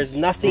but machines. there's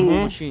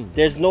nothing.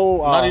 There's no...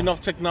 Not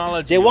enough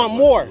technology. They want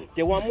more.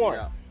 They want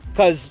more.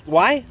 Because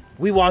why?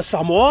 We want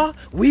Samoa.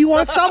 We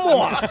want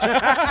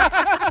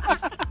Samoa.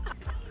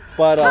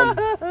 But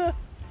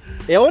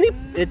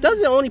it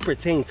doesn't only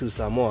pertain to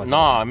Samoa.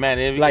 Nah, man,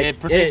 it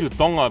pertains to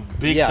Tonga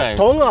big time.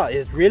 Tonga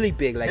is really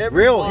big, like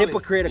Every real poly.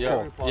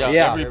 hypocritical.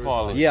 Every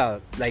poly. Yeah,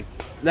 like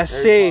let's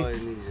Every say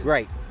Polynesian.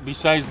 right.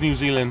 Besides New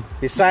Zealand.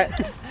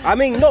 I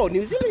mean, no,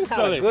 New Zealand has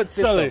a good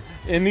system.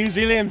 In New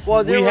Zealand,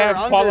 Well, they we were have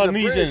under the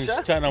Polynesians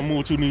British, trying to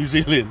move to New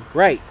Zealand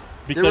Right.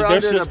 because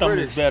their system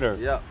is better.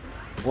 Yeah.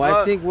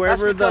 Well, I think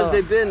that's because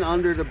they've been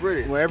under the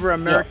British. wherever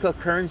America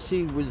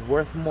currency was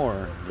worth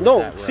more.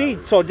 No, see,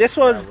 so this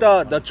was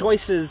the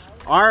choices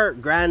our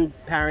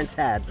grandparents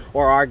had,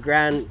 or our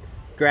grand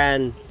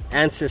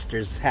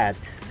ancestors had.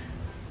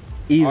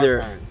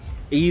 Either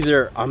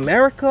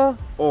America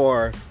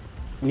or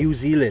New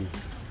Zealand.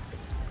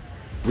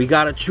 We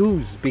gotta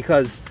choose,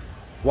 because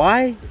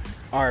why?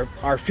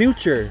 Our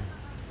future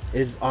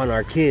is on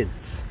our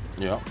kids.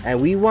 Yeah.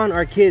 And we want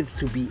our kids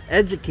to be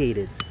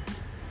educated.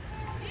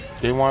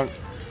 They want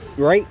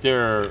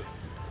the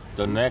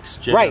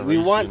next generation. Right, we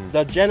want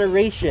the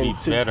generation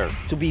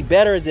to be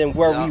better than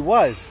where we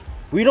was.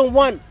 I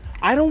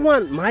don't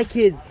want my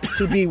kid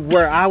to be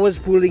where I was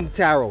pulling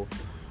taro.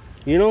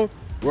 You know,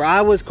 where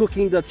I was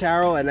cooking the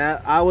taro and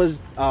I was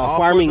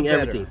farming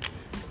everything.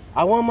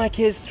 I want my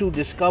kids to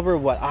discover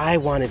what I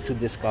wanted to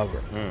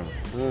discover.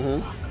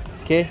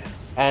 Okay?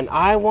 And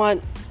I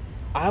want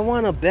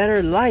a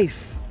better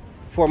life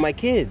for my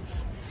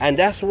kids. And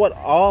that's what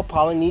all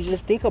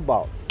Polynesians think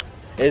about.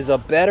 Is a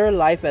better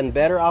life and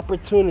better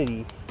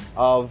opportunity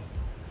of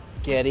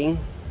getting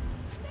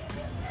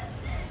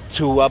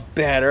to a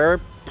better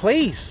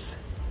place.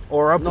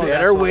 Or a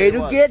better way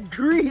to get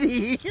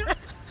greedy.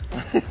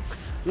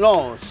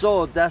 No,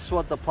 so that's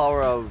what the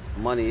power of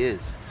money is.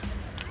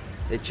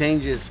 It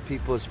changes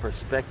people's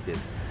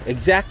perspective.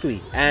 Exactly.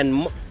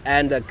 And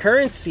the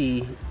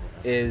currency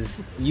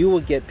is, you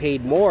would get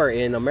paid more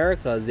in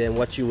America than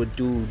what you would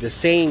do, the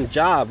same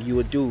job you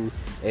would do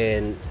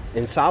in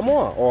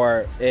Samoa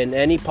or in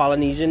any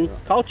Polynesian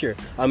culture.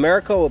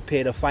 America will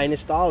pay the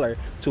finest dollar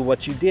to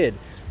what you did.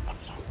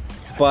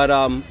 But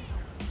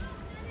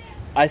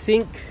I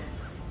think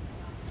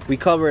we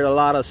covered a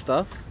lot of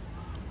stuff,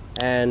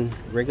 and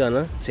we're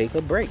gonna take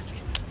a break.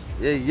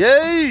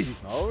 Yay!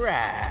 All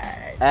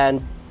right.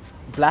 And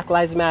Black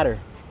Lives Matter.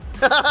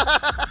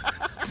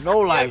 No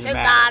lives Yes, it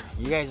matter. does.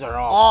 You guys are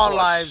All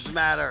lives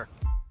matter.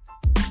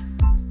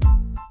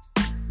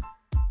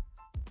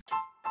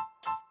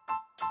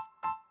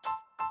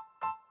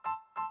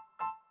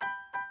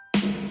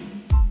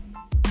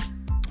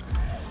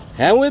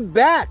 And we're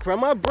back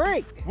from our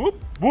break. Whoop,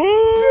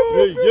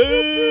 whoop,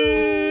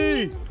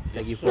 Yay!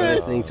 Thank you for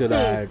listening to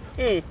that.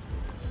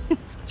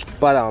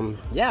 But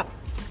yeah,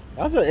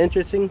 that was an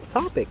interesting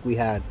topic we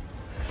had,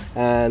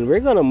 and we're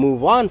gonna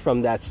move on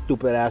from that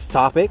stupid ass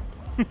topic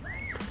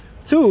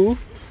to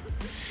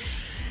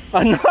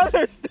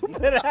another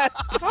stupid ass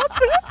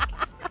topic.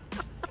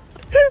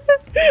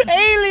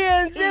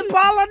 Aliens in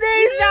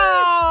Polynesia.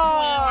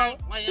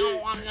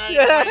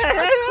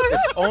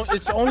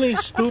 It's only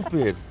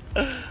stupid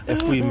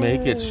if we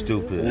make it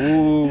stupid.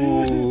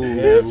 Ooh,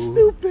 it's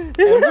stupid.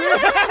 We're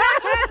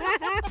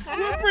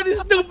pretty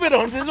stupid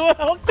on this one.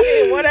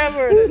 Okay,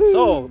 whatever.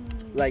 So,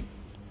 like,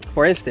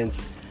 for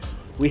instance,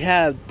 we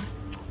have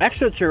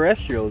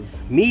extraterrestrials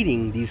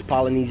meeting these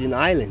Polynesian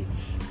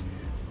islands,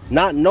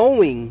 not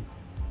knowing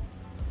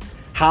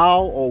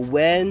how or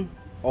when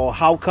or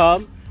how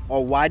come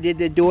or why did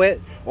they do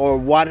it or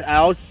what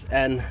else,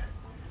 and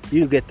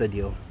you get the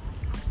deal.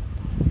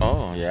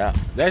 Oh yeah,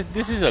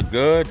 this is a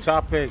good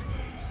topic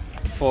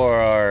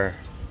for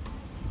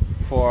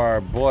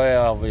our boy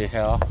over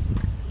here,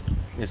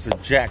 Mr.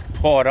 Jack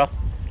Porter.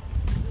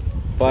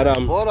 But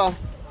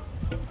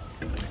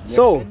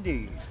so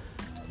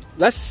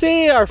let's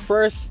say our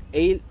first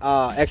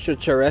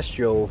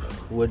extraterrestrial,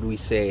 would we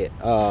say,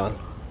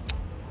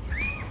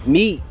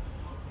 meet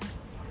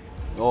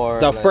Or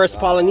the like, first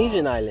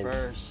Polynesian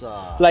island.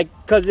 Like,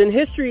 because in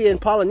history in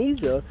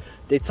Polynesia,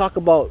 they talk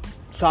about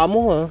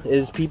Samoa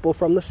is people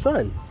from the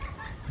sun.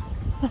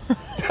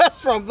 That's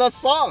from the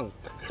song.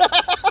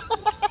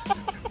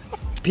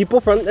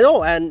 People from,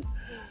 no, and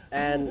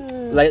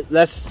and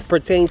let's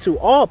pertain to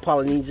all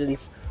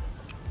Polynesians.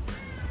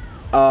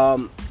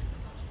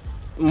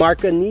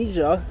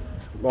 Micronesia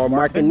or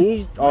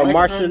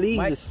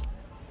Marshallese.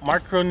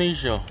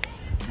 Micronesia.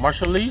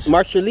 Marshallese?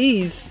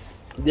 Marshallese,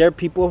 they're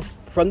people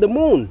from the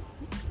moon.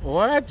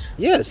 What?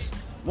 Yes.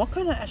 What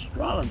kind of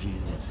astrology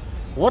is this?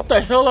 What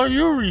the hell are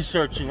you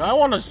researching? I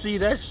want to see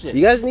that shit.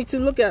 You guys need to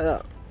look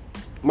at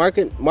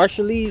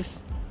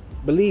Marshallese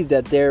believe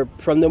that they're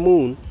from the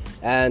moon,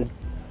 and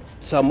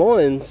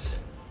Samoans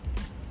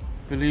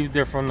believe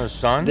they're from the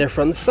sun? They're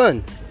from the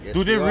sun. Yes,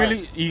 Do they we are.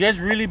 really? You guys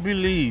really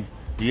believe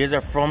you guys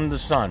are from the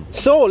sun?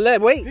 So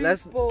let's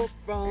People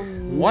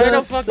from Why the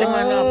The fuck am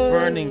I not sun.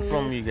 burning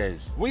from you guys?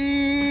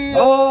 we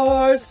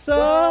or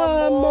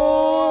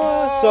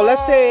Samoa. So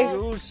let's say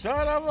You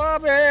son of a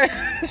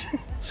bitch!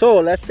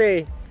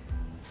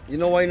 You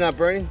know why you're not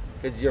burning?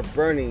 Because you're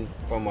burning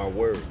from our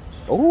words.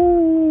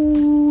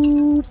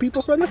 ooh,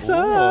 people from the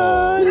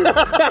sun.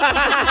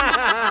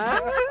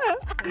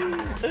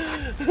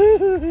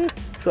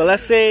 So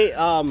let's say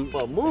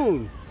But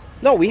moon.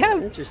 no, we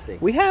have Interesting.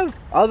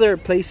 other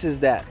places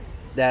that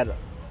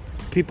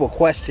people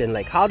question,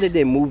 like how did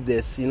they move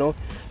this,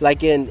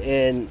 like in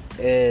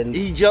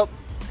Egypt.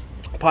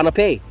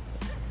 Pohnpei,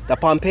 the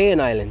Pohnpeian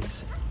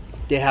Islands,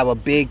 they have a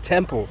big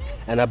temple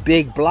and a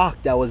big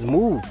block that was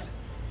moved,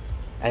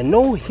 and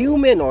no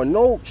human or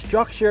no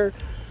structure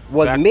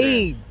was Back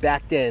made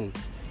back then,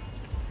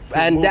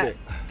 move it.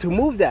 to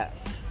move that,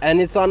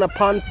 and it's on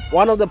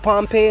one of the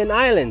Pohnpeian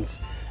Islands,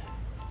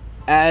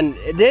 and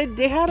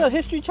they had a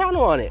History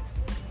Channel on it,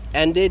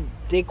 and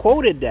they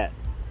quoted that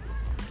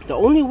the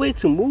only way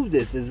to move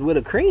this is with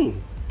a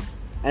crane,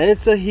 and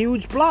it's a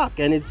huge block,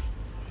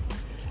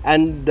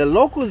 and the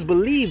locals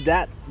believe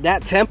that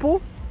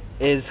temple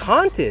is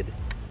haunted.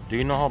 Do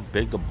you know how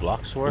big the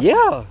blocks were?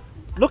 Yeah,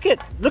 look at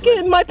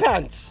my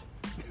pants.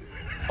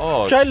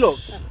 Oh, Try look.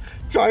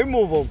 Try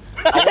move them.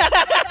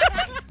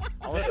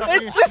 I was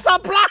talking, It's just a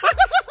block.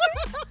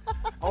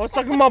 I was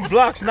talking about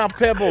blocks, not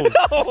pebbles.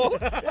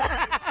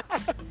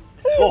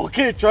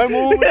 Okay, try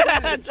move.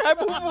 Try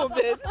move them,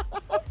 then.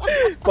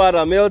 But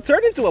it'll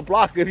turn into a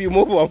block if you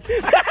move them.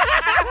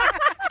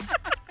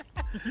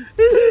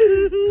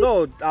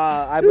 So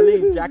I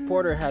believe Jack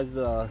Porter has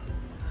a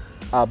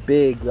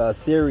big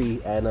theory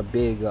and a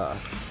big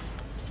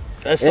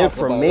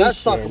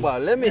Let's talk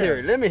about it. Let me hear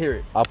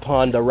it.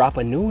 upon the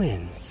Rapa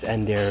Nuans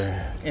and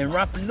their In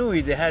Rapa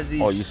Nui, they have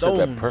these Oh, you said stones.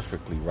 that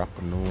perfectly,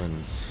 Rapa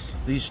Nuans.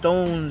 These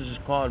stones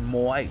called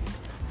moai.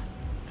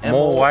 Moai?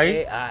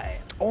 M-O-A-I.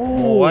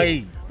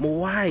 Moai.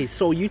 Moai.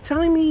 So you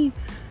telling me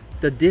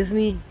the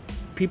Disney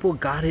people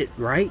got it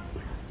right?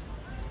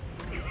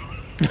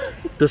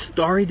 The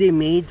story they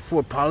made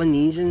for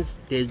Polynesians,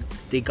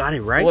 they got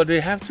it right? Well, they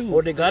have to.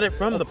 Or they got it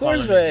from the Of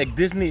course, Polynesians. like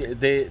Disney,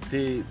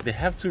 they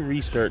have to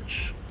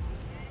research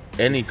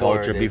any Before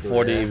culture they do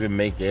before they that. even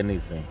make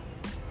anything.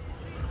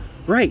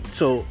 Right.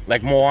 So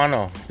Like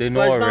Moana, they know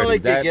But it's not already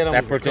like they that get 'em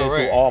that pertains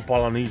correct. to all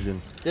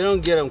Polynesian. They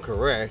don't get them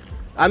correct.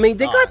 I mean,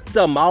 they got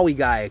the Maui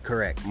guy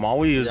correct,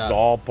 Maui is Yeah.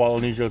 all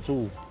Polynesia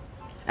too.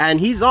 and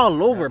he's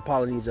all over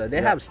Polynesia.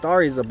 They have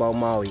stories about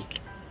Maui.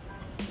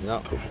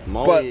 No,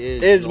 Maui But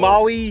is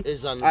Maui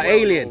is a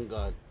alien?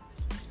 God.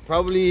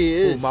 Probably he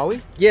is. Who,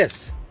 Maui?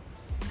 Yes.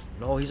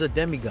 No, he's a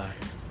demigod.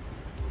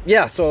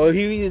 Yeah. So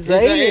he's He's an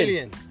an alien.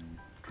 alien.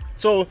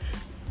 So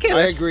okay,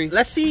 I agree.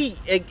 Let's see.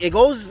 It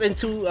goes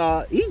into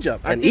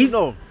Egypt, I and think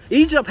no.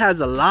 Egypt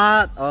has a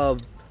lot of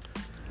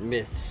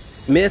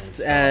myths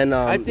and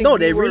I think no, we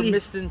they were really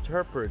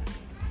misinterpreted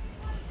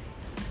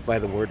by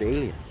the word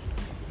alien.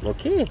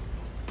 Okay.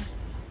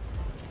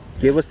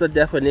 Give us the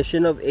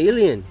definition of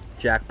alien,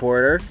 Jack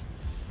Porter.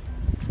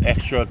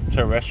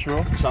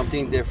 Extraterrestrial.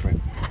 something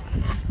different.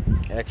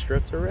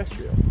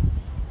 extraterrestrial.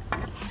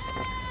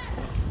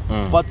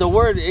 But the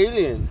word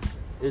alien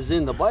is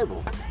in the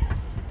Bible.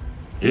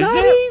 Is Not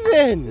it?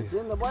 even. It's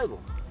in the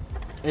Bible.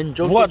 And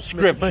Joseph What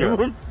Smith-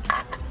 scripture?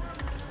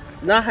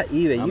 Not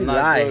even. I'm You not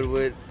lie. good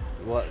with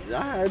what.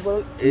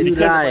 But You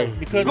lie.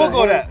 Because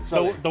Google the that, word-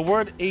 so- the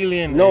word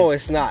alien No,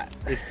 is, it's not.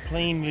 is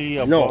plainly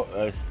about No.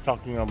 it's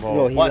talking about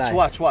No, he lied.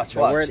 watch. The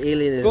word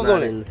alien is Google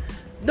not it. in.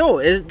 No,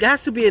 it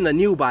has to be in the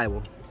new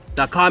Bible,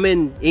 the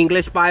Common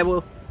English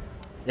Bible.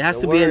 It has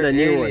The to be in word the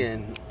new one.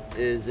 alien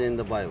is in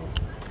the Bible.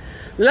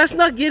 Let's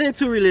not get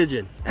into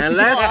religion, and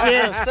No,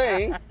 I'm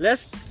saying.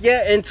 let's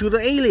get into the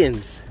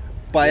aliens.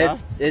 But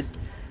Yeah.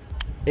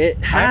 it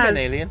has I'm an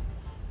alien.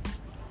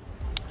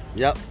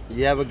 Yep,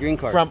 you have a green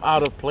card. From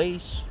out of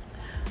place.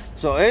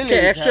 So aliens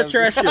Okay, have-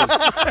 extraterrestrials.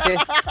 Okay,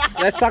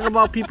 let's talk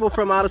about people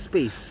from outer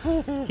space.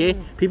 Okay,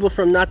 people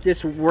from not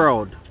this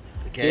world.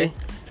 Okay.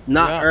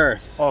 Not Yeah.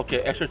 Earth.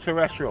 Okay,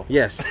 extraterrestrial.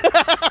 Yes.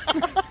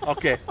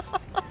 Okay.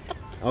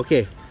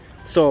 Okay.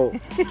 So,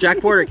 Jack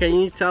Porter, can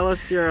you tell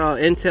us your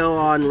intel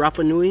on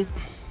Rapa Nui?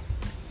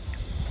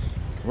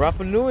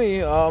 Rapa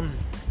Nui,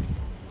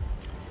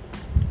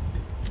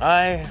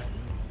 I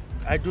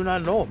do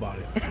not know about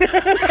it.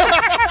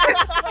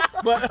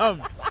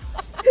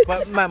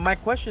 But my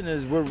question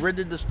is, where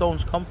did the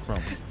stones come from?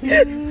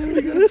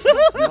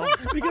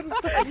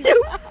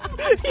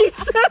 He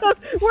said,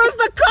 "Where's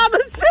the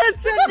common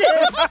sense in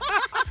this?"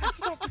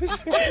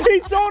 He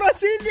told us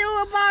he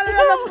knew about it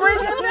and bring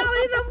it. Now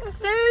he don't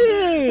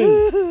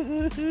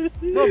say.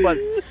 No, but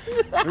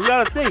we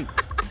gotta think.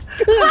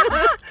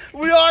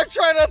 We are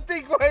trying to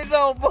think right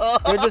now,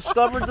 but They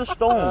discovered the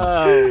stone.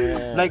 Oh,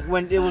 man. Like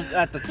when it was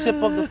at the tip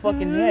of the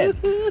fucking head.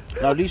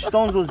 Now these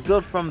stones was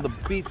built from the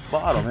beach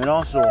bottom, and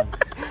also,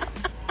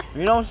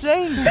 you know what I'm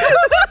saying?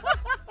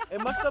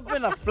 It must have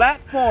been a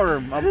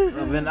platform of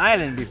an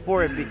island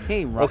before it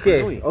became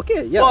Rapa Nui.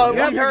 Okay, yeah. well, you we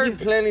have- heard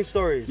plenty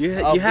stories. you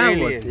of have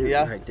alien, one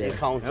yeah, right there.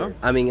 encounter.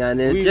 I mean,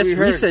 and it We just heard.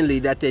 recently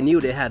that they knew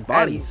they had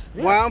bodies.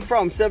 And where I'm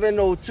from,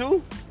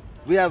 702,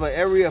 we have an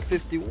Area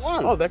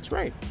 51 Oh, that's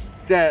right.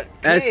 that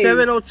And claims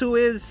 702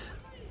 is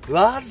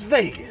Las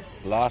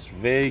Vegas. Las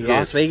Vegas.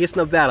 Las Vegas,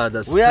 Nevada,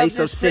 the We have place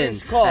of this sin.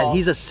 place called- And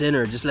he's a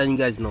sinner, just letting you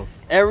guys know.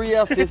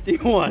 Area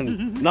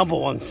 51, number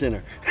one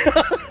sinner.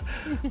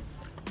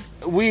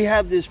 We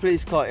have this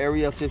place called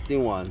Area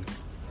 51.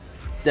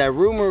 That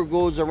rumor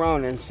goes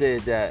around and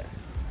said that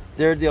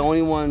they're the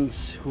only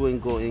ones who can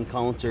go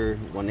encounter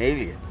one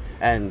alien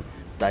and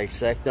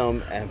dissect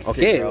them and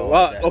Okay, figure out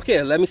well, that-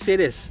 okay, let me say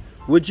this.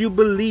 Would you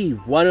believe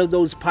one of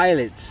those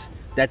pilots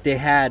that they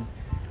had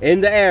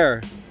in the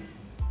air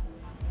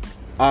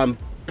on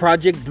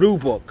Project Blue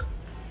Book?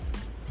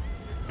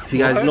 If you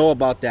guys What? know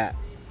about that.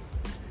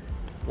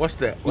 What's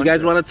that? You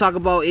guys want to talk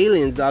about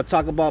aliens, I'll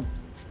talk about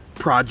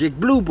Project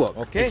Blue Book.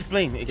 Okay.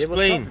 Explain. Give us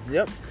Explain. something.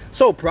 Yep.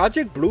 So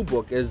Project Blue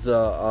Book is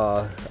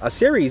a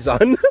series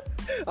on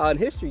on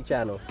History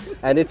Channel,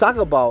 and they talk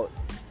about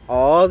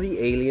all the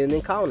alien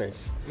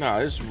encounters. Nah,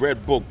 this is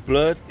Red Book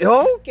Blood.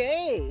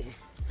 Okay.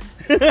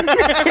 Is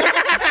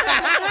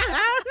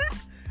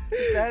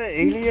that an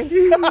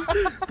alien?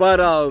 But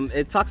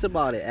it talks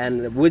about it,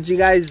 and would you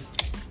guys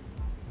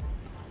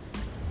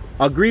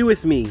agree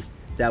with me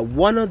that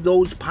one of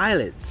those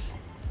pilots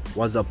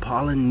was a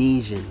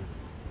Polynesian?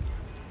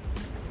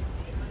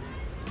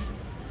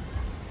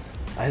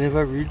 I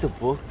never read the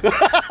book.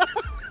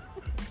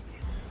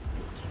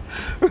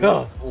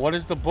 What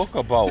is the book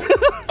about?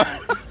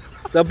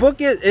 The book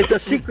it's a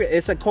secret.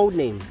 It's a code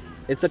name.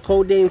 It's a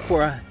code name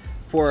for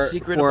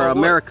Secret about what?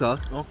 America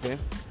Okay.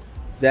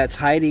 that's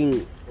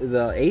hiding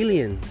the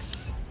aliens,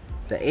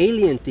 the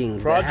alien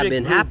things that have Project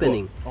been Blue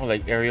happening. Oh,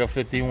 like Area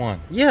 51.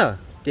 Yeah,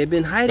 they've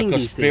been hiding The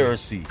these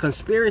things.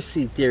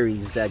 Conspiracy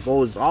theories that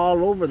goes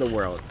all over the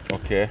world.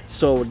 Okay.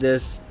 So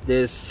this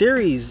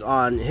series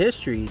on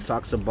history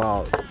talks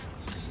about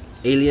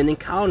alien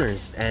encounters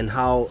and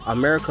how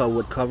America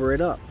would cover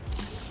it up.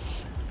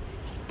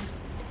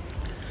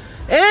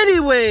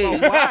 Anyway,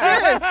 But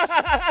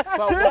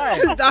why?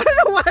 I don't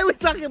know why we're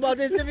talking about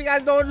this if you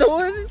guys don't know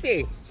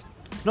anything.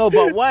 No,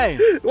 but why?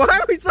 Why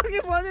are we talking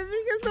about this if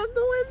you guys don't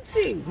know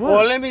anything?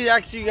 Well, let me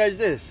ask you guys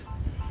this.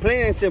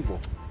 Plain and simple.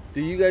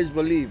 Do you guys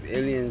believe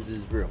aliens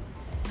is real?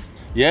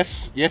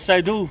 Yes, I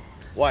do.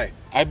 Why?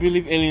 I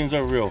believe aliens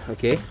are real.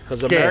 Okay.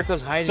 Because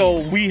America's hiding. So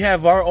we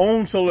have our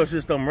own solar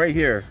system right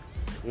here,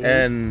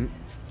 and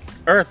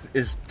Earth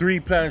is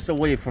 3 planets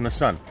away from the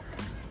sun.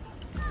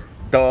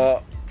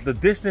 The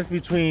distance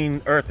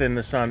between Earth and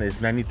the sun is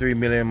 93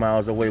 million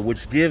miles away,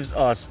 which gives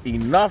us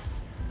enough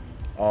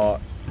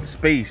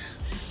space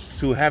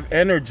to have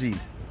energy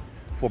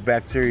for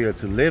bacteria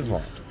to live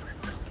on.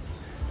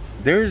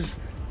 There's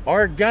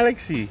our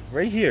galaxy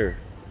right here.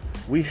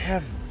 We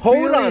have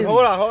Hold billions.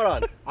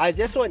 on. I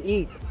just want to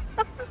eat.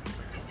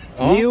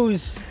 Huh?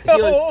 News.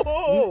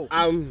 Oh.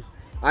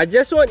 I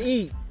just want to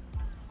eat.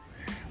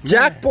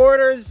 Jack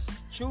Porter's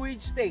Chewy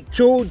steak.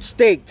 chewed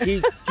steak.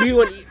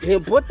 He'll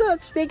put the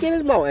steak in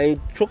his mouth and he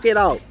took it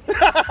out.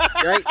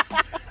 Right?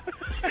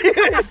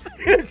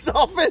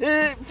 Soften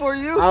it for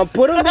you? I'll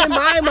put them in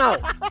my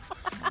mouth.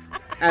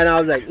 And I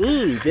was like,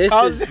 this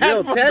How's is that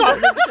real for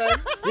tender.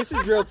 This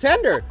is real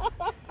tender.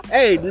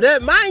 Hey,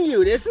 mind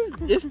you,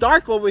 it's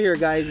dark over here,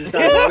 guys. It's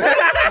dark.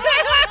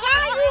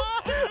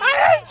 I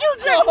hate you,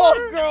 Jack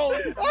Porter.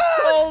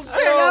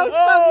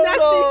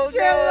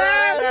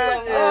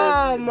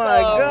 Oh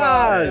my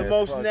God. The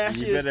most You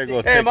nastiest better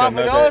go thing. Hey, take Mama,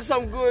 that another. was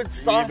some good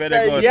stuff better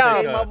that go you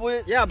take came a- up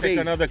with. Yeah, Take base.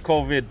 another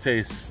COVID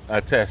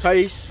test.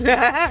 Face.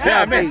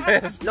 Yeah, makes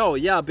sense. No,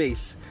 yeah,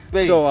 base.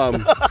 Base.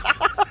 So,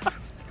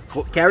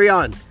 carry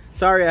on.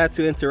 Sorry I had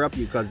to interrupt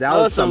you because that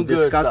was some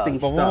good disgusting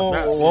stuff.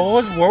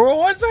 stuff. Where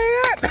was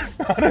I at?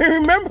 I don't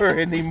remember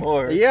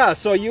anymore. Yeah,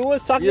 so you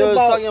was talking You was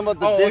about. talking about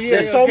the Oh, distance.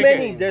 There's so okay,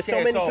 many. okay. There's so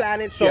Okay, many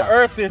planets. So yeah.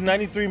 Earth is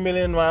 93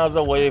 million miles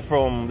away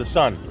from the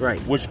sun. Right.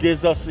 Which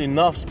gives us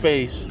enough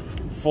space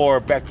for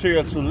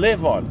bacteria to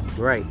live on.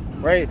 Right.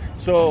 Right?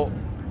 So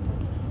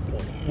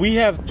we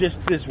have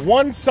just this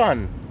one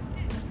sun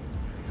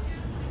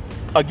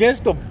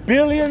against the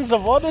billions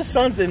of other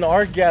suns in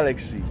our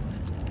galaxy.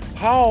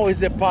 How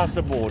is it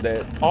possible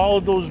that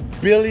all those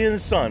billion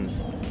suns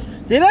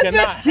Did I cannot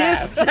just kiss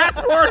have- Jack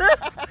Porter?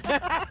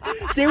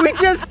 Did we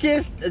just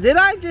kiss? Did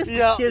I just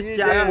kiss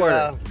Jack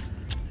Porter?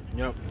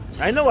 Yep.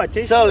 I know what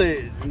tastes. Tell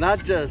it,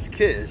 not just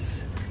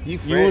kiss, You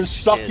would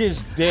suck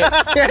his dick.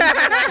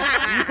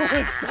 You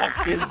would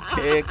suck his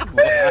dick.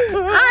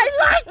 I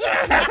like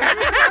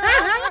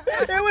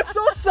it. It was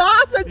so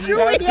soft and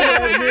chewy.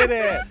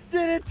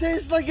 Did it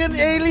taste like an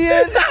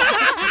alien?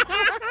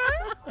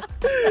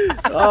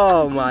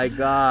 Oh my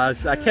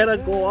gosh, I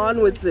cannot go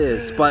on with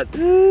this. But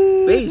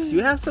Bass,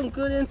 you have some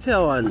good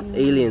intel on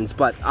aliens.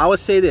 But I would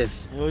say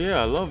this. Oh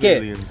yeah, I love Okay,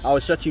 aliens. I will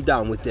shut you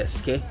down with this.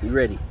 Okay, you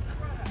ready?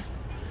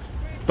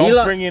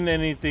 Don't bring in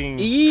anything.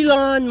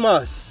 Elon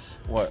Musk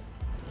What?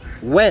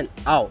 went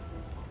out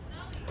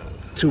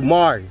to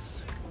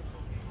Mars,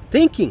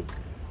 thinking.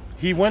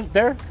 He went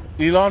there.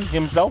 Elon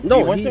himself. No,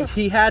 he went there?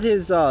 he had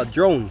his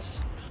drones.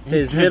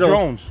 His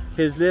drones.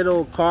 His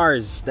little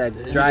cars that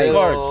drive.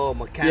 Oh,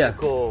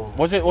 mechanical.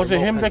 Was it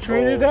him that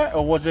created that,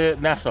 or was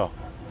it NASA?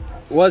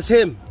 Was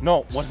him.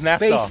 No, was NASA.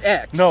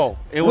 SpaceX. No,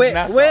 it was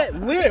NASA.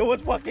 With it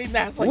was fucking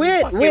NASA.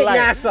 with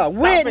NASA.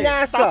 With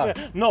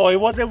NASA. No, it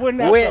wasn't with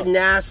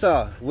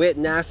NASA. With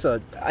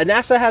NASA.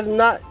 NASA has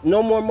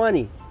no more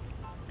money.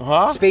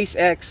 Huh?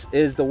 SpaceX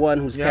is the one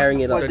who's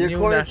carrying it up. But they're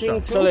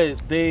quarantined too? So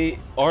they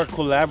are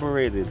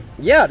collaborated.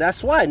 Yeah,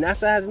 that's why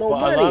NASA has no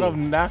money. A lot of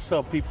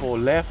NASA people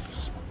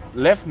left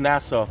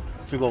NASA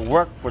to go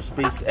work for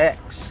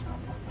SpaceX.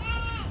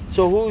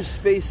 So who's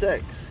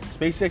SpaceX?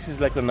 SpaceX is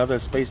like another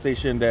space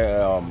station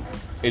that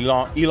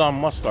Elon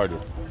Musk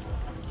started.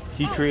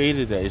 He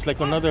created that. It's like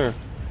another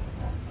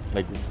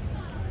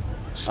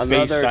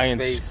space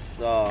science. Space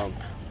like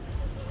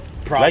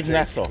project.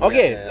 NASA.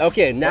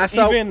 Okay,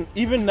 NASA.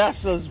 Even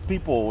NASA's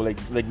people, like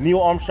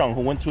Neil Armstrong,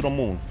 who went to the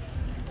moon,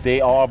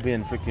 they all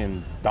been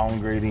freaking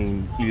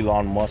downgrading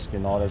Elon Musk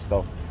and all that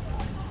stuff.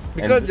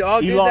 Because they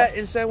all did that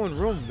inside one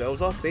room. That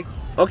was all fake.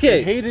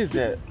 Okay. They hated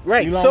that.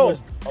 Right, Elon so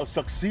was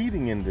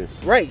succeeding in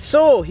this. Right,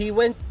 so he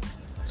went.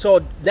 So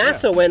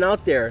NASA went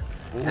out there,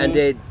 and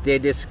they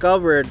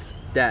discovered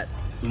that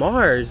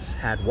Mars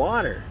had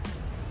water.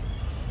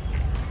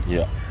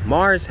 Yeah.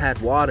 Mars had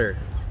water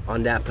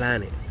on that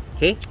planet.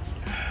 Okay.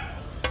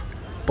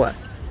 But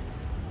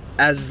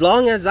as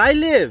long as I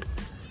live,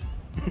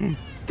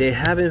 they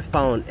haven't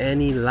found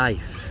any life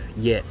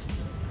yet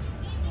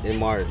In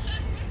Mars.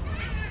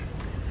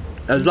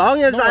 As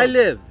long as I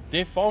live.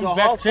 They found So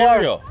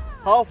bacteria.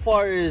 How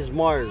far is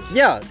Mars?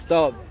 Yeah,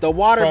 the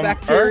water, From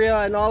bacteria,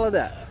 and all of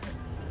that.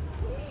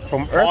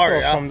 From Earth Far, or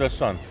yeah. from the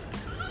sun?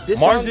 This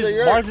Mars from the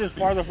Earth. Mars is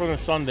farther from the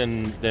sun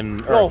than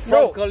Earth. No,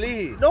 from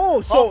Kali. No,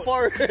 How so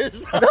far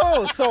is that?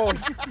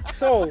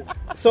 no,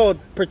 so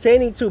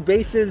pertaining to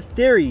Bass's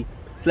theory,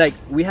 like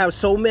we have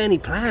so many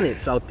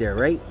planets out there,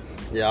 right?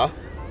 Yeah.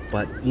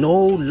 But no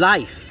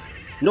life,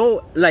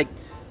 no like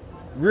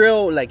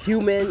real like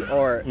human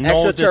or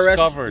No extraterrestrial.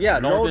 discovered. Yeah,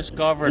 no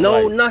discovered.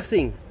 no life.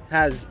 nothing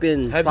has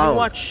been Have found. you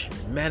watched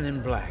Men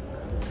in Black?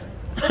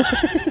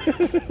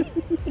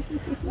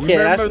 Okay,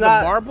 Remember that's the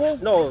not, marble?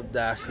 No,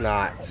 that's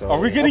not. So, Are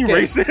we getting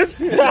okay.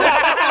 racist?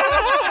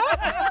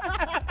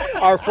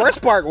 Our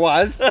first part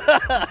was.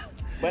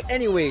 But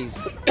anyways,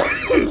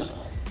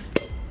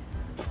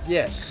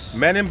 yes.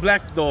 Men in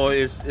Black though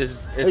is Is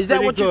that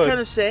pretty what good. you're trying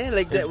to say?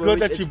 Like It's that? good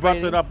that you brought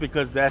it up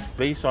because that's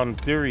based on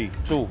theory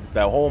too.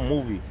 That whole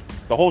movie,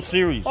 the whole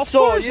series. Of So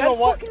course, you know had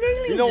what? fucking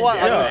aliens You know in what?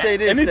 there. I'm gonna say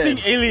this Anything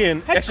then.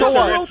 alien, Heck, So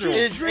what? extraterrestrial.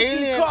 Is Drinking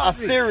alien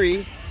coffee. a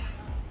theory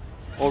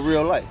or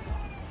real life?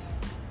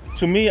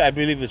 To me, I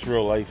believe it's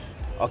real life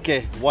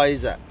Okay, why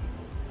is that?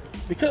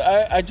 because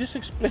I just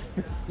explained.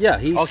 Yeah,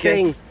 he's Okay.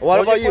 saying. What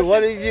was about your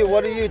you?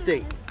 What do you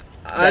think?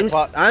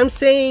 Jackpot. I'm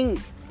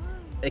saying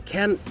it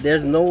can't.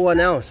 There's no one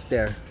else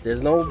there. There's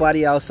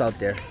nobody else out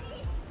there.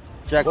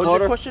 Jack What was your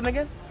Carter, question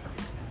again?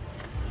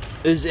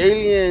 is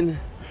alien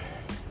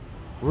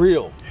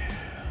real?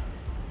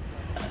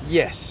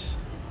 Yes.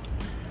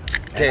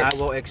 Okay. And I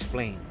will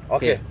explain.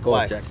 Okay, go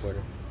why? on, Jack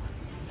Porter.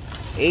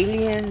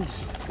 Aliens.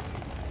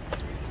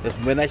 That's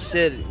when I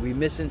said we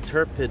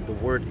misinterpreted the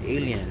word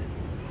alien.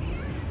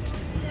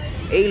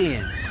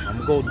 Aliens.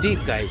 I'm gonna go deep,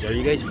 guys. Are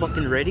you guys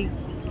fucking ready?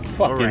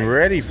 Fucking Alright.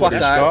 ready for Fuck,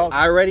 this, I dog.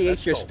 already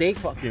ate your steak.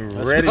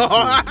 Fucking ready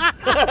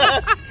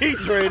to.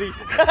 He's ready.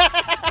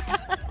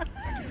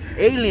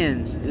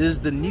 Aliens is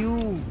the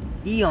new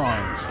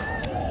eons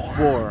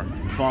for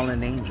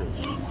fallen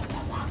angels.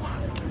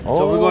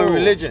 So we're going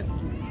religion.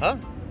 Huh?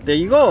 There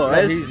you go. Yeah,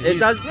 It's- it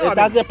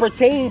doesn't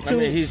pertain I to.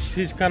 mean,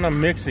 he's kind of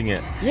mixing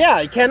it.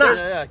 Yeah, it cannot.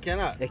 Yeah,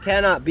 cannot. It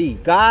cannot be.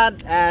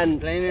 God and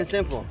Plain and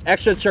simple.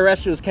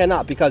 extraterrestrials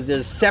cannot because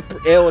there's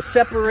separate. It will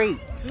separate.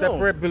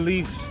 Separate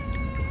beliefs.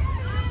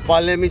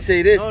 But let me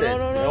say this No, then.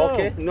 no, no, no.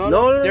 Okay. No.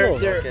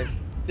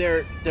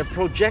 They're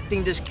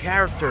projecting this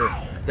character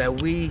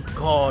that we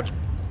called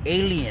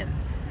alien.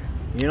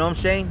 You know what I'm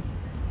saying?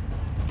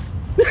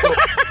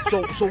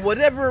 So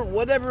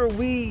whatever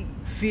we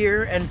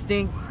fear and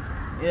think,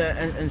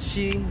 and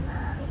see,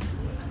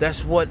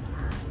 that's what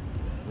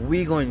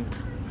we going.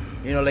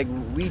 You know, like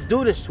we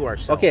do this to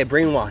ourselves. Okay,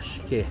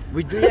 brainwash. Okay,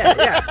 We do,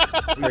 yeah.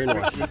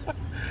 brainwash.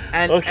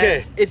 And,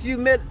 Okay. and if you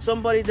met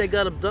somebody that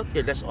got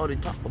abducted, that's all they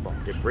talk about.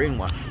 They're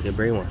brainwashed. They're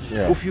brainwash.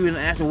 Yeah. If you in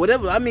an accident,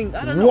 whatever. I mean,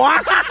 I don't know.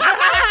 What?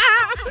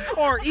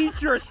 Or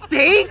eat your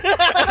steak?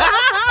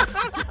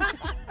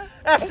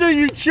 after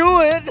you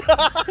chew it.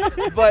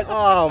 But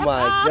Oh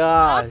my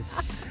gosh.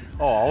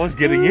 Oh, I was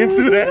getting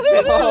into that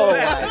shit. Oh my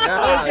I was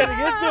god. getting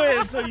into it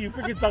until you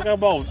freaking talking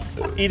about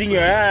eating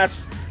your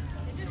ass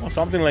or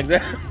something like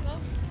that.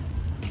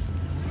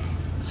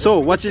 So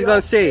what you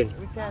gonna say?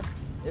 we can.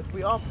 If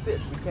we all fit,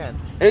 we can.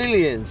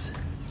 Aliens.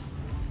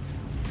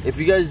 If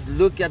you guys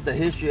look at the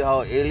history of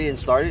how aliens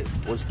started,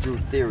 was through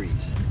theories.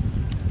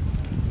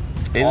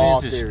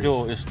 All Aliens is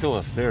theories. still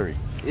a theory.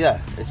 Yeah,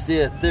 it's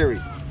still a theory.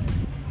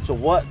 So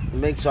what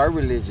makes our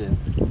religion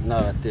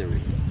not a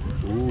theory?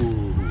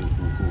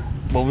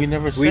 But we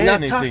never say We're not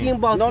anything. talking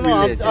about No,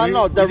 religion. I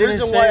know. The we didn't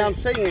reason why say- I'm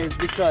saying it is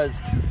because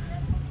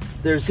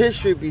there's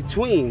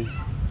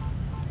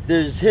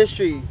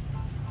history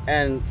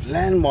and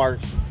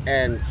landmarks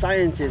and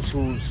scientists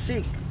who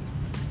seek.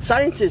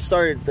 Scientists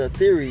started the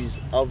theories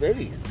of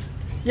aliens.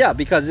 Yeah,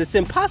 because it's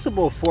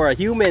impossible for a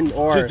human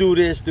or To do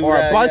this, do or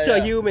that, a bunch yeah, of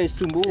yeah. humans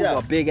to move Yeah.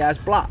 a big ass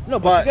block. No,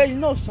 But but you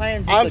guys know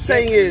science. I'm against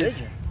saying is-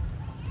 religion.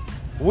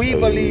 We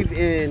believe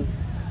in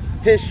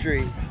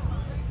history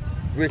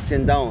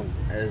written down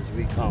as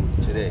we come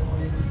today.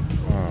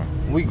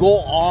 We go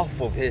off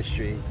of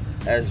history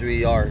as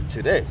we are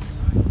today.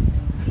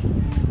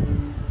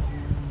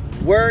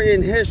 Where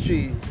in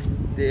history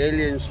the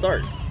aliens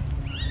start?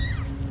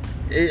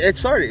 It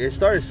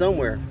started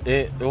somewhere.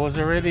 It was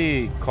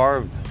already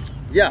carved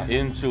Yeah.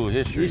 into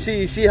history.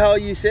 You see how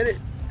you said it?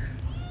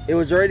 It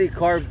was already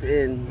carved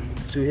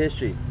into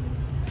history.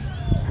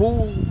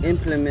 Who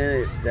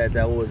implemented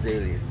that was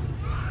aliens?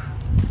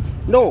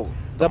 No,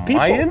 the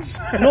people. Mayans?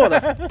 No,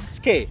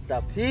 okay.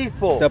 The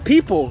people. The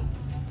people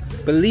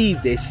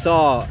believe they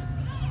saw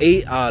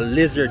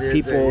lizard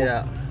people,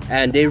 yeah.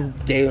 and they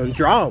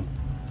draw them.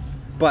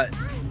 But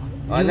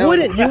I you know.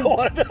 wouldn't.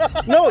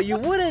 You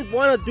wouldn't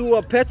want to do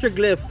a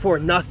petroglyph for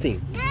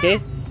nothing. Okay,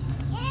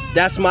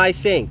 that's my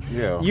saying.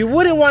 Yeah. You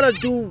wouldn't want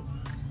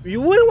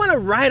to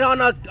write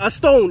on a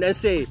stone and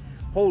say,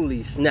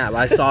 "Holy snap!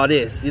 I saw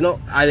this." You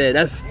know,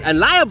 and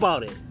lie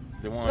about it.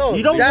 They want No,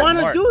 You don't that's- want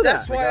to do that.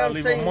 That's They why gotta I'm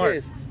leave a saying mark.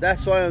 this.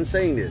 That's why I'm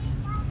saying this.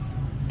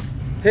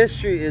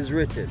 History is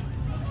written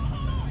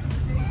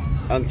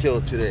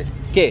until today.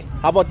 Okay,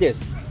 how about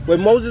this?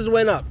 When Moses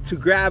went up to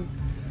grab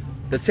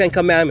the 10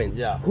 Commandments,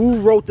 Yeah. who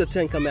wrote the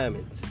 10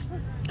 Commandments?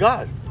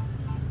 God.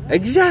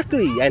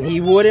 Exactly, and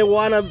he wouldn't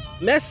want to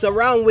mess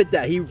around with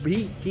that.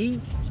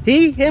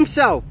 He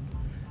himself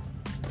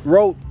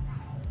wrote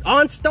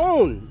on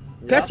stone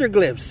Yeah.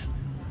 petroglyphs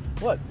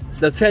What?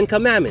 the 10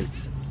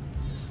 Commandments.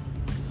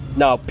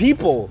 Now,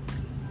 people,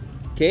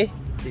 okay,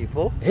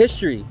 People.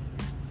 history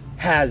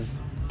has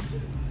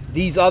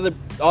these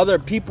other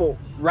people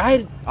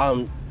right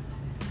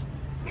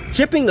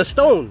chipping the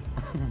stone,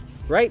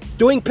 right,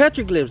 doing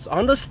petroglyphs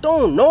on the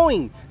stone,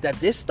 knowing that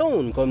this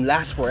stone gonna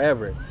last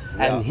forever.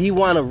 Yeah. And he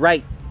want to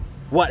write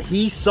what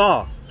he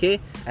saw, okay?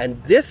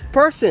 And this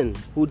person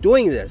who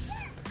doing this,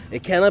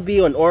 it cannot be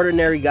an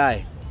ordinary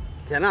guy.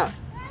 Cannot.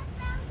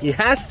 He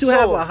has to So,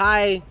 have a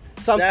high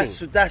something.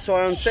 That's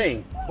what I'm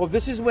saying. Well,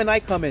 this is when I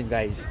come in,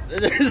 guys.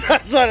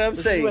 That's what I'm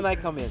This saying. is when I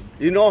come in.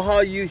 You know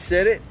how you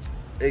said it?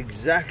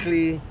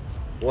 Exactly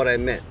what I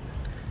meant.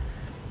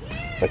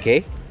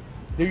 Okay?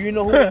 Do you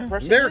know who that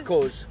person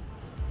Miracles.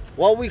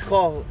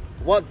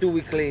 What do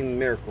we claim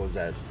miracles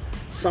as?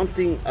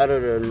 Something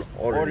other than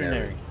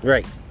ordinary.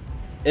 Right.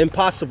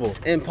 Impossible.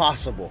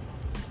 Impossible.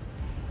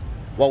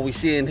 What we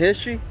see in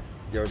history,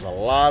 there's a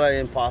lot of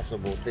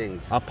impossible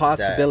things.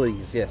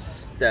 Possibilities,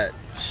 yes. That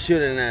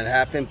shouldn't have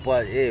happened,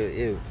 but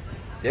they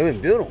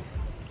didn't build them.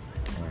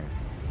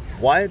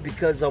 Why?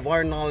 Because of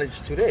our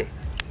knowledge today.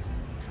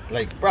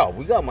 Like, bro,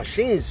 we got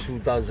machines who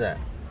does that.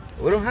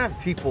 We don't have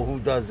people who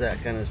does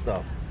that kind of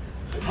stuff.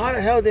 How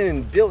the hell they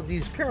even built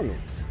these pyramids?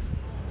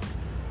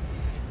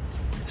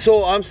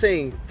 So I'm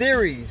saying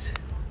theories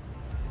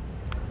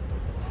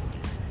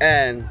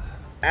and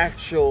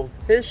actual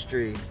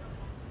history,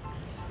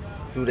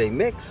 do they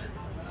mix?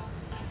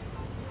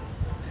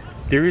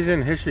 Theories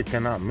and history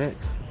cannot mix.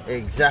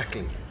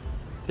 Exactly.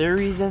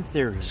 Theories and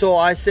theories. So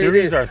I say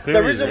Theories this. are The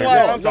theories, reason they're why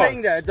not I'm thoughts.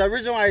 saying that, the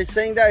reason why I'm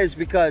saying that is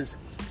because.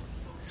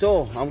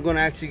 So I'm gonna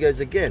ask you guys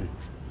again: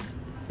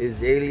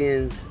 is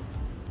aliens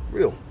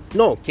real?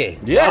 No, okay.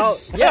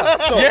 Yes. Yeah.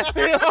 So, Yes,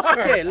 they are.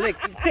 okay, look,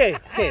 okay.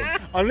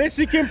 Unless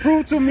you can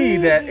prove to me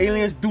that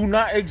aliens do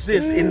not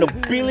exist in the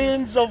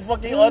billions of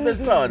fucking other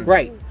suns,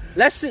 Right.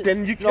 Let's see.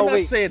 then you No, cannot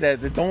wait. say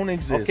that they don't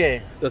exist.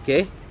 Okay,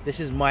 Okay. this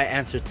is my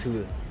answer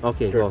to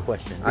Okay, your go.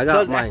 question. I got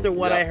Because mine. after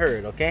what Yeah. I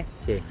heard, okay?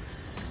 Okay.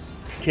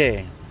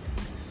 Okay.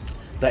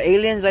 The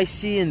aliens I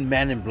see in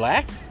Man in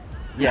Black?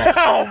 Yeah.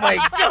 Oh my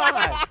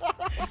god.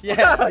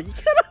 Yeah. You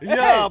cannot,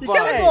 Yeah, you but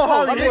cannot go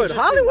Hollywood. I'm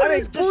Hollywood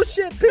is just-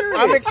 bullshit, period.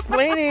 I'm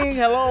explaining,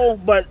 hello,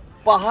 but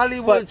But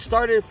Hollywood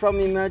started from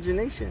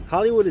imagination.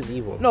 Hollywood is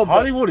evil. no, but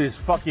Hollywood is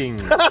fucking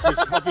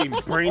just fucking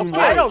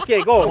brainwashed.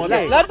 Okay, go.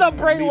 Mother- Let the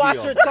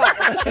brainwasher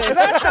talk.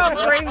 Let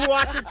the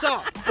brainwasher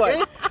talk.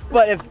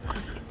 but if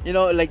you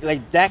know, like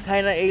that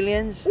kind of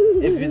aliens,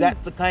 if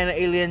that's the kind of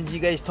aliens you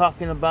guys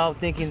talking about,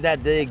 thinking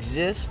that they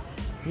exist,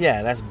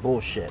 Yeah, that's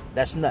bullshit.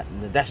 That's not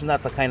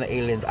the kind of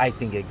aliens I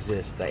think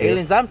exist. The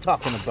aliens I'm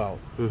talking about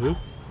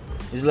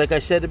is like I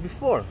said it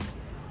before.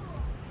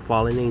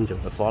 Fallen angels.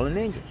 The fallen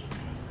angels.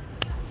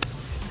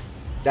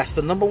 That's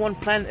the number one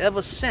planet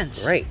ever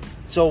sent. Right.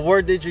 So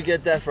where did you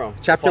get that from?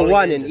 Chapter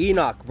 1 in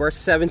Enoch, verse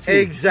 17.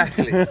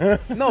 Exactly.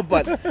 No,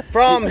 but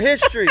From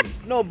history.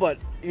 no, but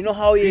you know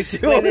how he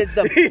explained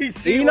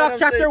it. Enoch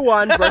chapter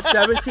 1, verse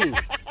 17.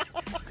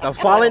 The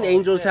fallen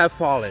angels have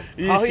fallen.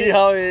 You see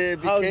how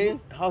it became?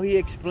 How he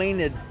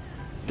explained it,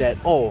 that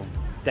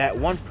that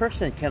one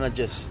person cannot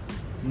just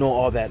know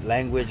all that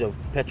language of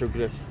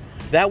petroglyphs.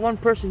 That one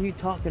person you're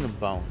talking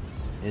about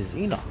is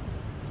Enoch.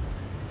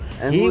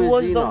 And He who is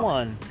was the Enoch?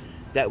 one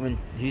that when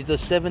he's the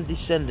seventh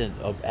descendant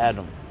of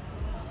Adam.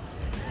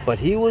 But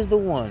he was the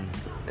one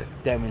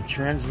that would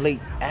translate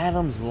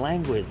Adam's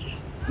language.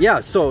 Yeah,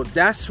 so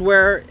that's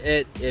where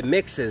it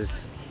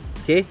mixes.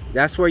 Okay?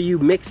 That's where you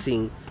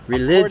mixing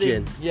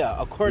religion.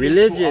 According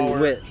Religion to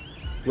our,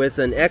 with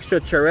an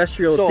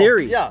extraterrestrial So,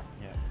 theory. Yeah.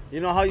 You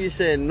know how you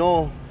said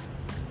no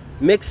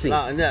Mixing.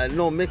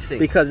 no mixing.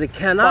 Because it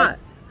cannot.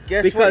 But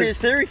guess because where his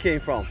theory came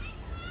from?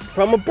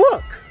 from a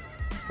book.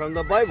 From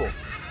the Bible.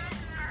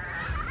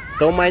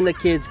 Don't mind the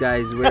kids,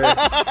 guys. We're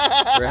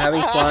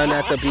having fun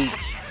at the beach.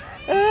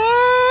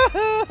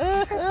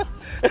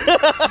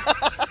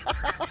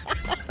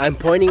 I'm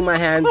pointing my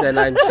hands and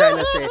I'm trying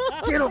to say,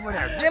 get over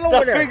there, get over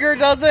The there. finger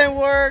doesn't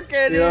work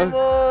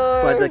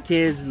anymore. But the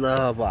kids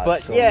love us.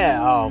 But so-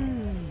 yeah,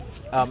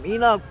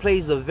 Enoch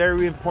plays a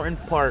very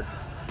important part.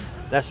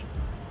 That's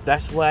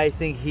why I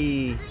think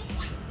he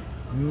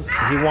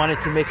wanted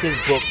to make his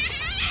book,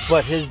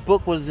 but his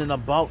book wasn't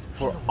about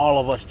for all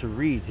of us to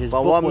read. His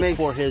But book what was makes-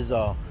 for his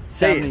say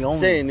family it, only.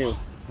 say it, Neil.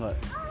 What?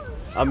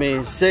 I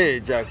mean, say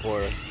it, Jack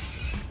Porter.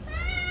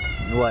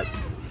 What?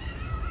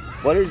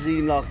 What is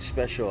Enoch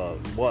special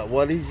of?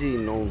 What is he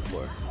known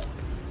for?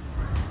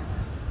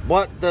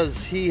 What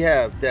does he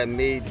have that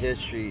made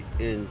history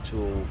into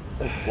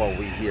what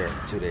we hear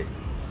today?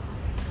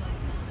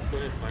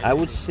 I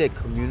would say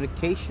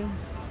communication.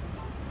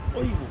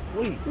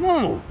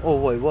 No. Oh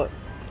wait, what?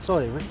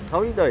 Sorry, Rick.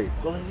 How he died?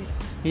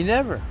 He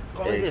never.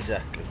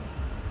 Exactly.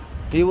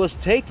 He was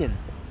taken.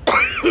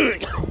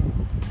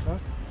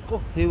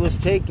 He was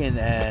taken,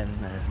 and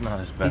It's not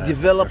as he bad.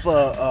 developed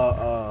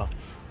a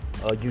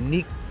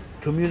unique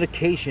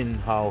communication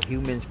how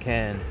humans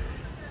can,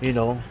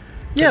 Yeah,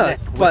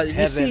 connect with but you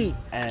heaven see-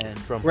 and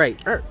from Right.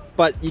 earth.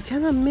 But you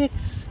cannot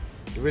mix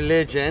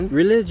Religion.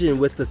 religion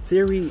with the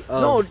theory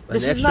of No, an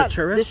this is not. This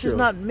extraterrestrial. is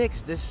not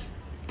mixed. This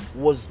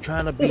was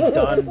trying to be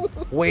done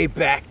way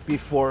back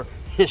before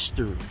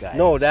history, guys.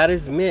 No, that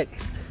is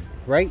mixed,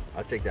 right?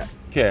 I'll take that.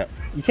 Yeah.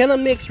 You cannot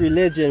mix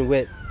religion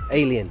with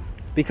alien.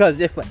 Because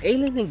if an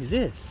alien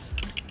exists,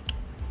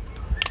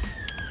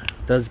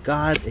 does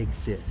God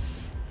exist?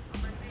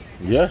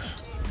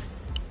 Yes.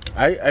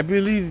 I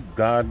believe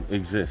God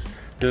exists.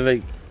 They're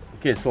like,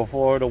 okay, so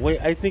for the way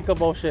I think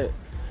about shit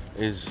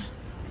is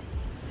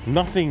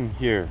nothing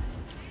here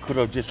could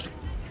have just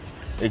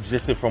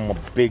existed from a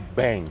big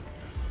bang,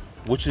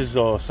 which is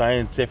a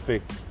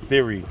scientific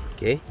theory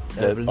Okay.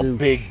 that a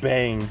big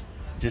bang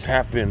just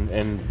happened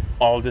and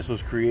all this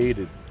was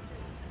created.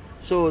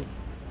 So,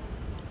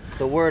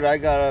 the word I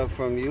got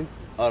from you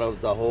out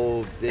of the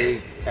whole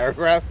big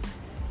paragraph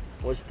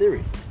was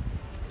theory.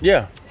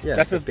 Yeah. Yeah,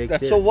 That's it's a big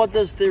that's theory. So, what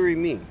does theory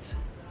mean?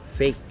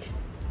 Fake.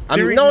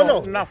 theory,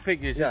 no. not fake.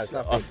 It's Yeah, just it's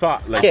not a fake.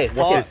 thought. Like Okay,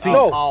 what okay. you think.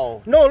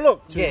 No, no,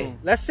 look. Okay, To-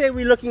 let's say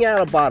we're looking at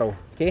a bottle.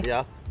 Okay.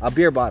 Yeah. A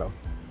beer bottle.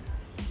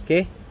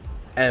 Okay.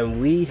 And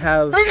we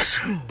have.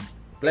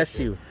 Bless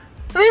you.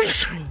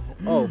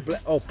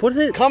 Put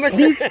it. Common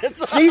sneeze, sense.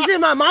 sneeze in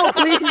my mouth,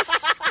 please.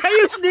 Can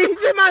you sneeze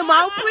in my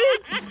mouth, please?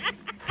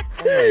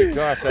 Oh my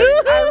gosh.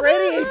 I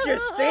radiate your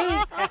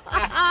stink.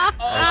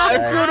 I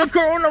feel the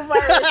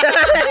coronavirus.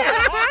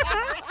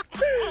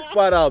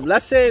 But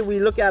let's say we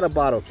look at a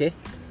bottle, okay,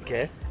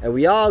 Okay. and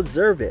we all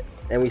observe it,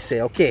 and we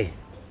say, okay,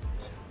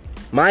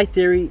 my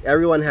theory.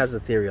 Everyone has a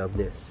theory of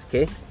this,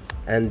 okay,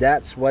 and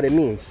that's what it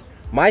means.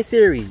 My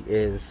theory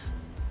is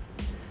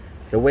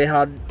the way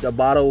how the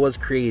bottle was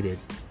created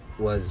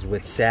was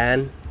with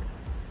sand,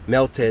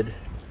 melted,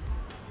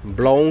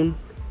 blown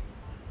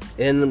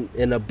in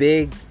a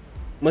big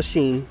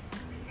machine,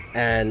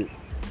 and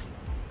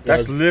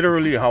That's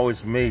literally how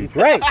it's made.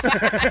 right.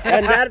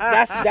 And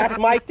that's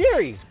my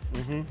theory.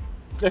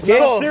 It's Yeah.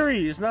 not a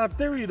theory. It's not a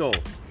theory though.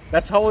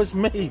 That's how it's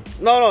made.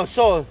 No.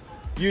 So,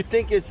 you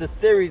think it's a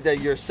theory that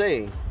you're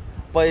saying,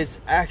 but it's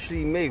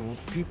actually made.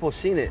 People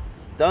seen it,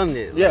 done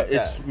it. Yeah, like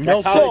it's that.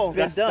 melted. how it's been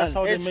That's done.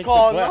 how they It's make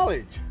called the glass.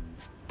 knowledge.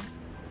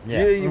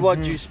 Yeah.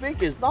 What you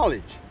speak is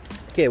knowledge.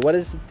 Okay, what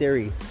is the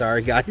theory?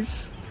 Sorry,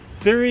 guys.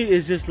 Theory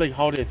is just like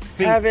how they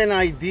think. Have an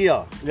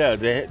idea. Yeah,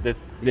 they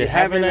You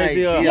have an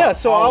idea. idea. Yeah,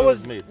 so how I it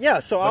was. made. Yeah,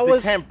 so But I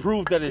was. They can't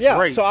prove that it's Yeah,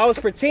 right. so I was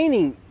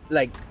pertaining,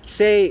 like,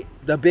 say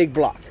the big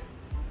block.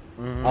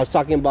 I was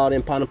talking about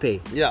in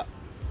Pohnpei. Yeah.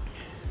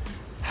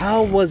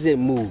 How was it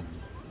moved?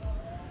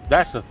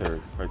 That's the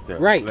theory right there.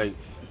 Right. Like,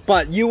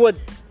 But you would,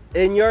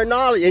 in your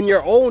knowledge, in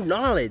your own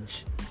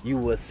knowledge, you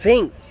would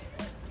think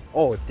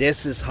oh,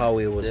 this is how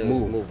it was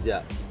moved.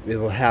 Yeah. It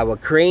will have a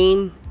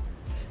crane.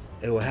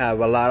 It will have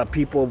a lot of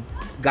people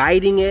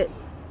guiding it,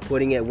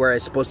 putting it where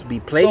it's supposed to be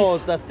placed. So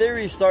the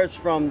theory starts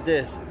from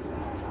this: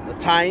 the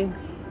time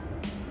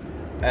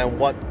and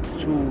what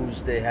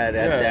tools they had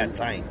at that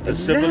time. The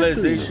Exactly.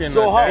 civilization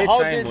So at that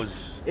how time did- was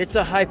It's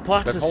a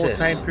hypothesis. the whole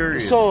time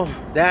period. So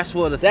That's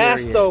what a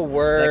That's theory the is.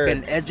 word. Like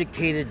an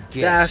educated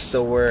guess. That's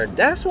the word.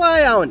 That's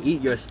why I don't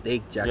eat your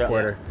steak, Jack yeah,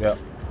 Porter. yeah.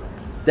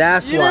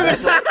 That's You why.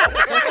 never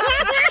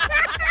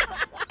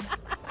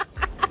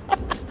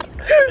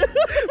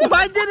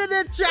Why didn't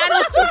it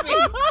channel to me?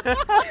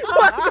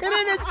 Why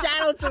didn't it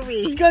channel to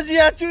me? because you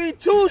had to eat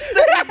 2 steaks.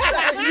 You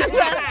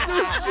had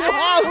to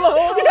swallow.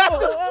 You have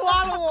to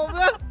swallow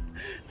them.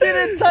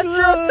 Didn't touch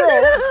your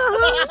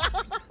throat.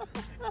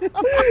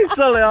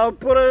 So I'll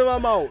put it in my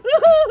mouth.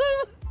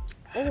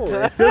 Oh,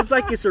 it feels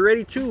like it's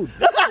already chewed.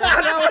 And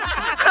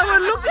I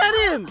would look at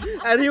him,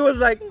 and he was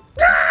like,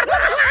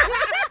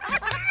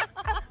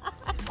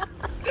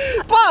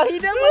 "Pa, he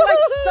never like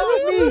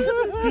stopped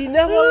me. He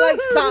never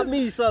like stopped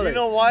me, Sully." You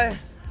know why?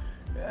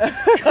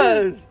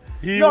 Because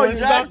He No, was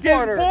Jack sucking his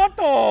Porter.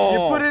 bottle. You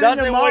put it in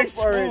Doesn't your mouth waste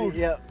already. food.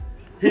 Yeah.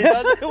 he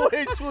doesn't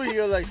waste food.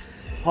 You're like,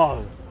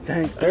 oh,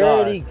 thank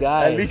Dirty God.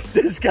 guy. At least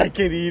this guy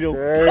can eat them.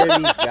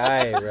 Dirty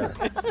guy, bro.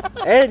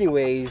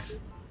 Anyways,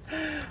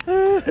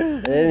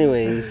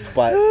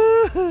 but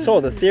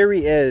so the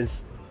theory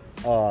is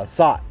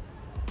thought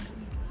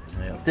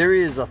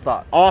Theory is a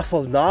thought. off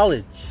of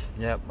knowledge,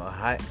 Yep.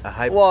 A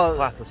Well,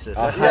 hypothesis.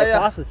 a Yeah.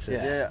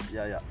 hypothesis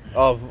Yeah.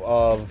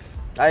 of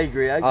I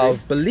agree.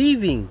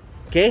 believing.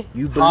 Okay,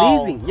 you How-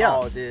 believing,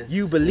 how this-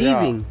 you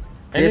believing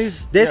And this.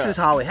 it's- This yeah. is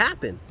how it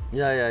happened.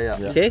 Yeah.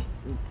 Okay,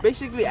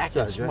 Basically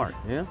acting Yeah, smart.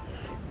 Yeah.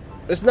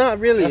 it's not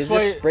really. That's It's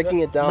why- just breaking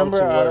it down Remember,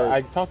 to where.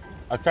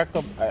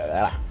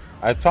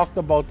 I talked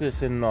about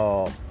this in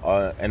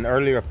an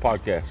earlier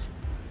podcast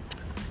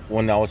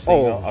when I was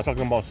saying I was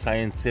talking about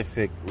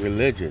scientific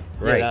religion.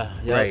 Right,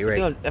 Yeah, right. I think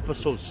it was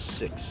episode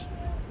 6.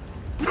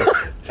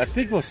 I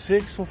think it was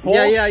 6 or 4.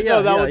 Yeah.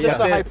 No, that was just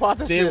yeah. a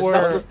hypothesis. They that was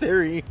were- a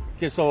theory.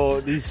 Okay, so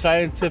these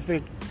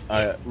scientific,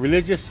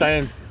 religious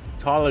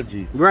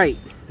Scientology, Right.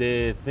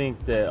 they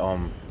think that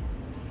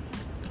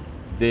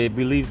they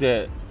believe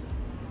that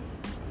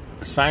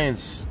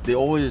science, they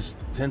always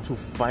tend to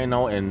find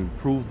out and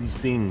prove these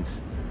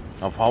things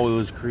of how it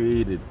was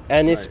created.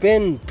 And it's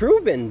been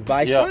proven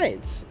by Yeah.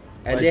 science,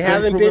 and But they it's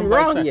haven't proven been by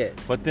wrong science.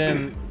 yet. But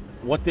then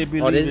what they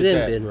believe Oh, they is didn't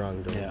that been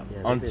wrong though. Yeah.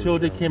 they've until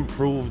been they wrong. can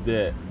prove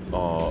that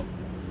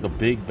the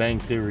Big Bang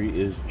Theory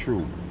is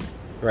true,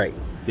 Right.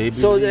 they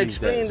believe So they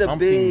explain that the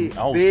something big-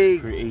 else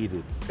big-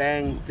 created.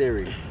 Bang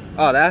theory.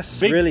 Oh, that's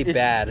really it's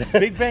bad.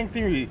 Big Bang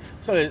Theory.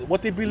 So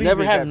what they believe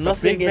Never is had that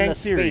nothing the Big in Bang the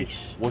Theory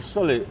space. was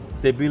solid.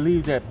 They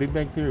believe that Big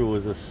Bang Theory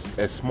was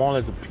as small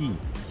as a pea.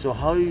 So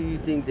how do you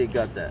think they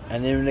got that?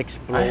 And then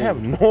explode. I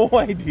have no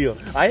idea.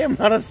 I am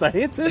not a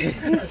scientist,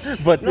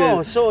 but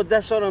No, so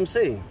that's what I'm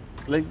saying.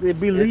 like they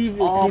believe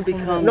It's all it came from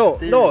become- No,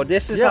 theory. no.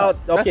 This is Yeah, how.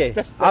 that's- Okay,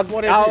 that's I'll,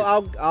 what it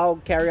I'll, is. I'll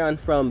carry on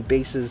from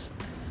bases,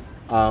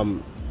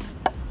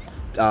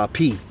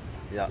 P.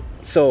 Yeah.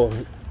 So,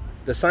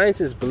 the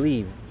scientists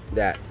believe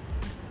that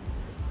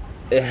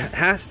it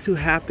has to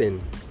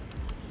happen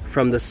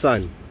from the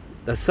sun.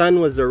 The sun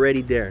was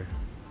already there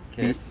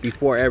Okay.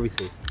 before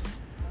everything.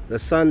 The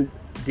sun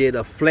did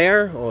a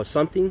flare or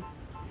something,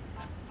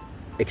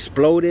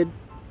 exploded,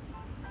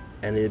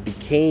 and it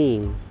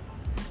became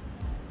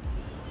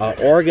an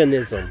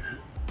organism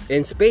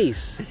in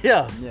space.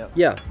 Yeah. Yeah.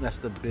 Yeah, That's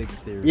the big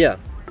theory. yeah.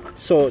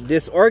 So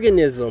this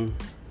organism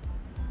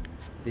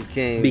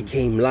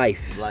Became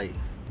life, life.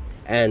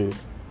 and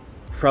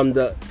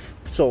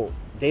so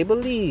they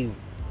believe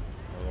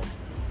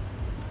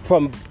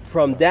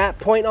from that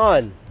point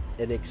on,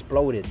 it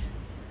exploded.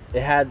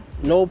 It had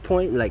no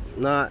point, like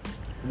not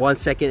 1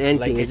 second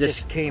anything. Like it it just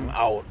just came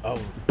out of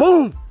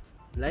boom,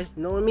 like,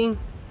 you know what I mean?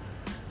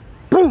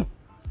 Boom,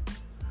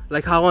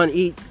 like how I want to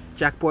eat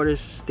Jack Porter's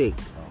steak.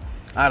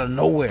 out of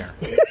nowhere.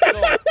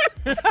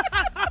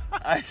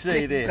 I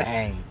say this.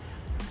 Bang.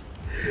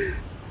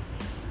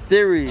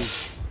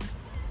 Theories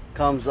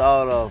comes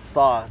out of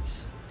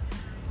thoughts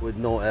with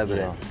no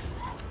evidence.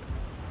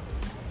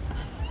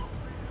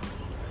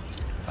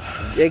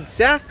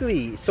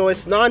 Exactly. So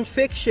it's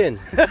non-fiction.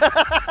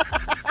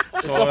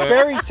 So A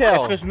fairy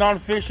tale. If it's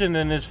non-fiction,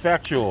 then it's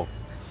factual.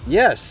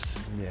 Yes.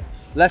 Yes.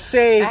 Let's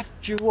say.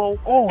 Actual.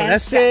 Oh, and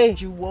let's say.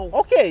 factual.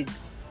 Okay.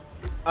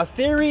 A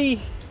theory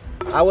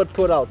I would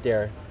put out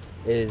there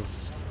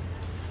is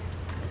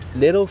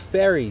little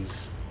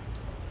fairies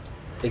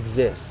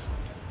exist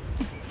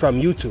from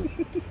YouTube.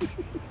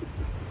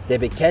 They've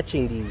been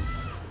catching these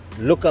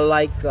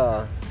look-alike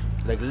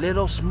Like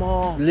little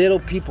small little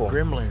people,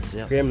 gremlins.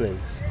 Yeah. gremlins.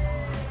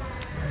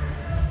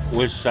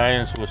 Which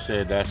science would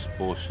say that's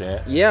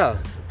bullshit. Yeah.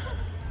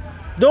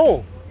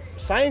 No,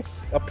 science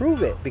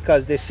approve it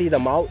because they see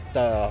them out,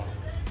 the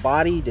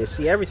body, they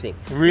see everything.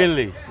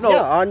 Really? No.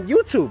 Yeah, on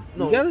YouTube.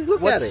 No, You gotta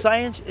look what at it.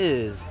 science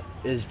is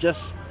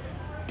just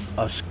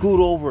scoot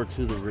over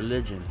to the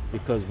religion,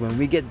 because when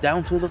we get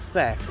down to the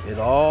fact, it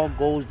all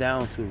goes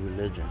down to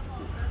religion.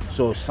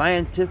 So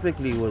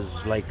scientifically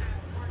was like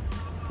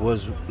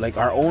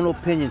our own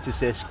opinion to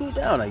say, scoot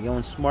down, like your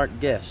own smart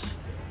guess,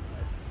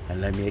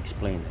 and let me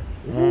explain it.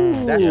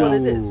 That's what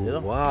it is. You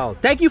know? Wow.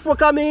 Thank you for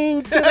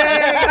coming today,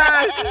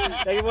 guys.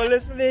 Thank you for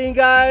listening,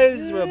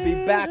 guys. We'll be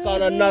back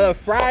on another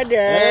Friday.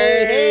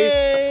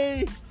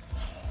 Hey.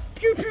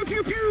 Pew, pew,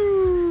 pew,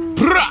 pew.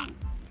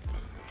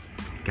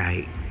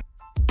 Guy.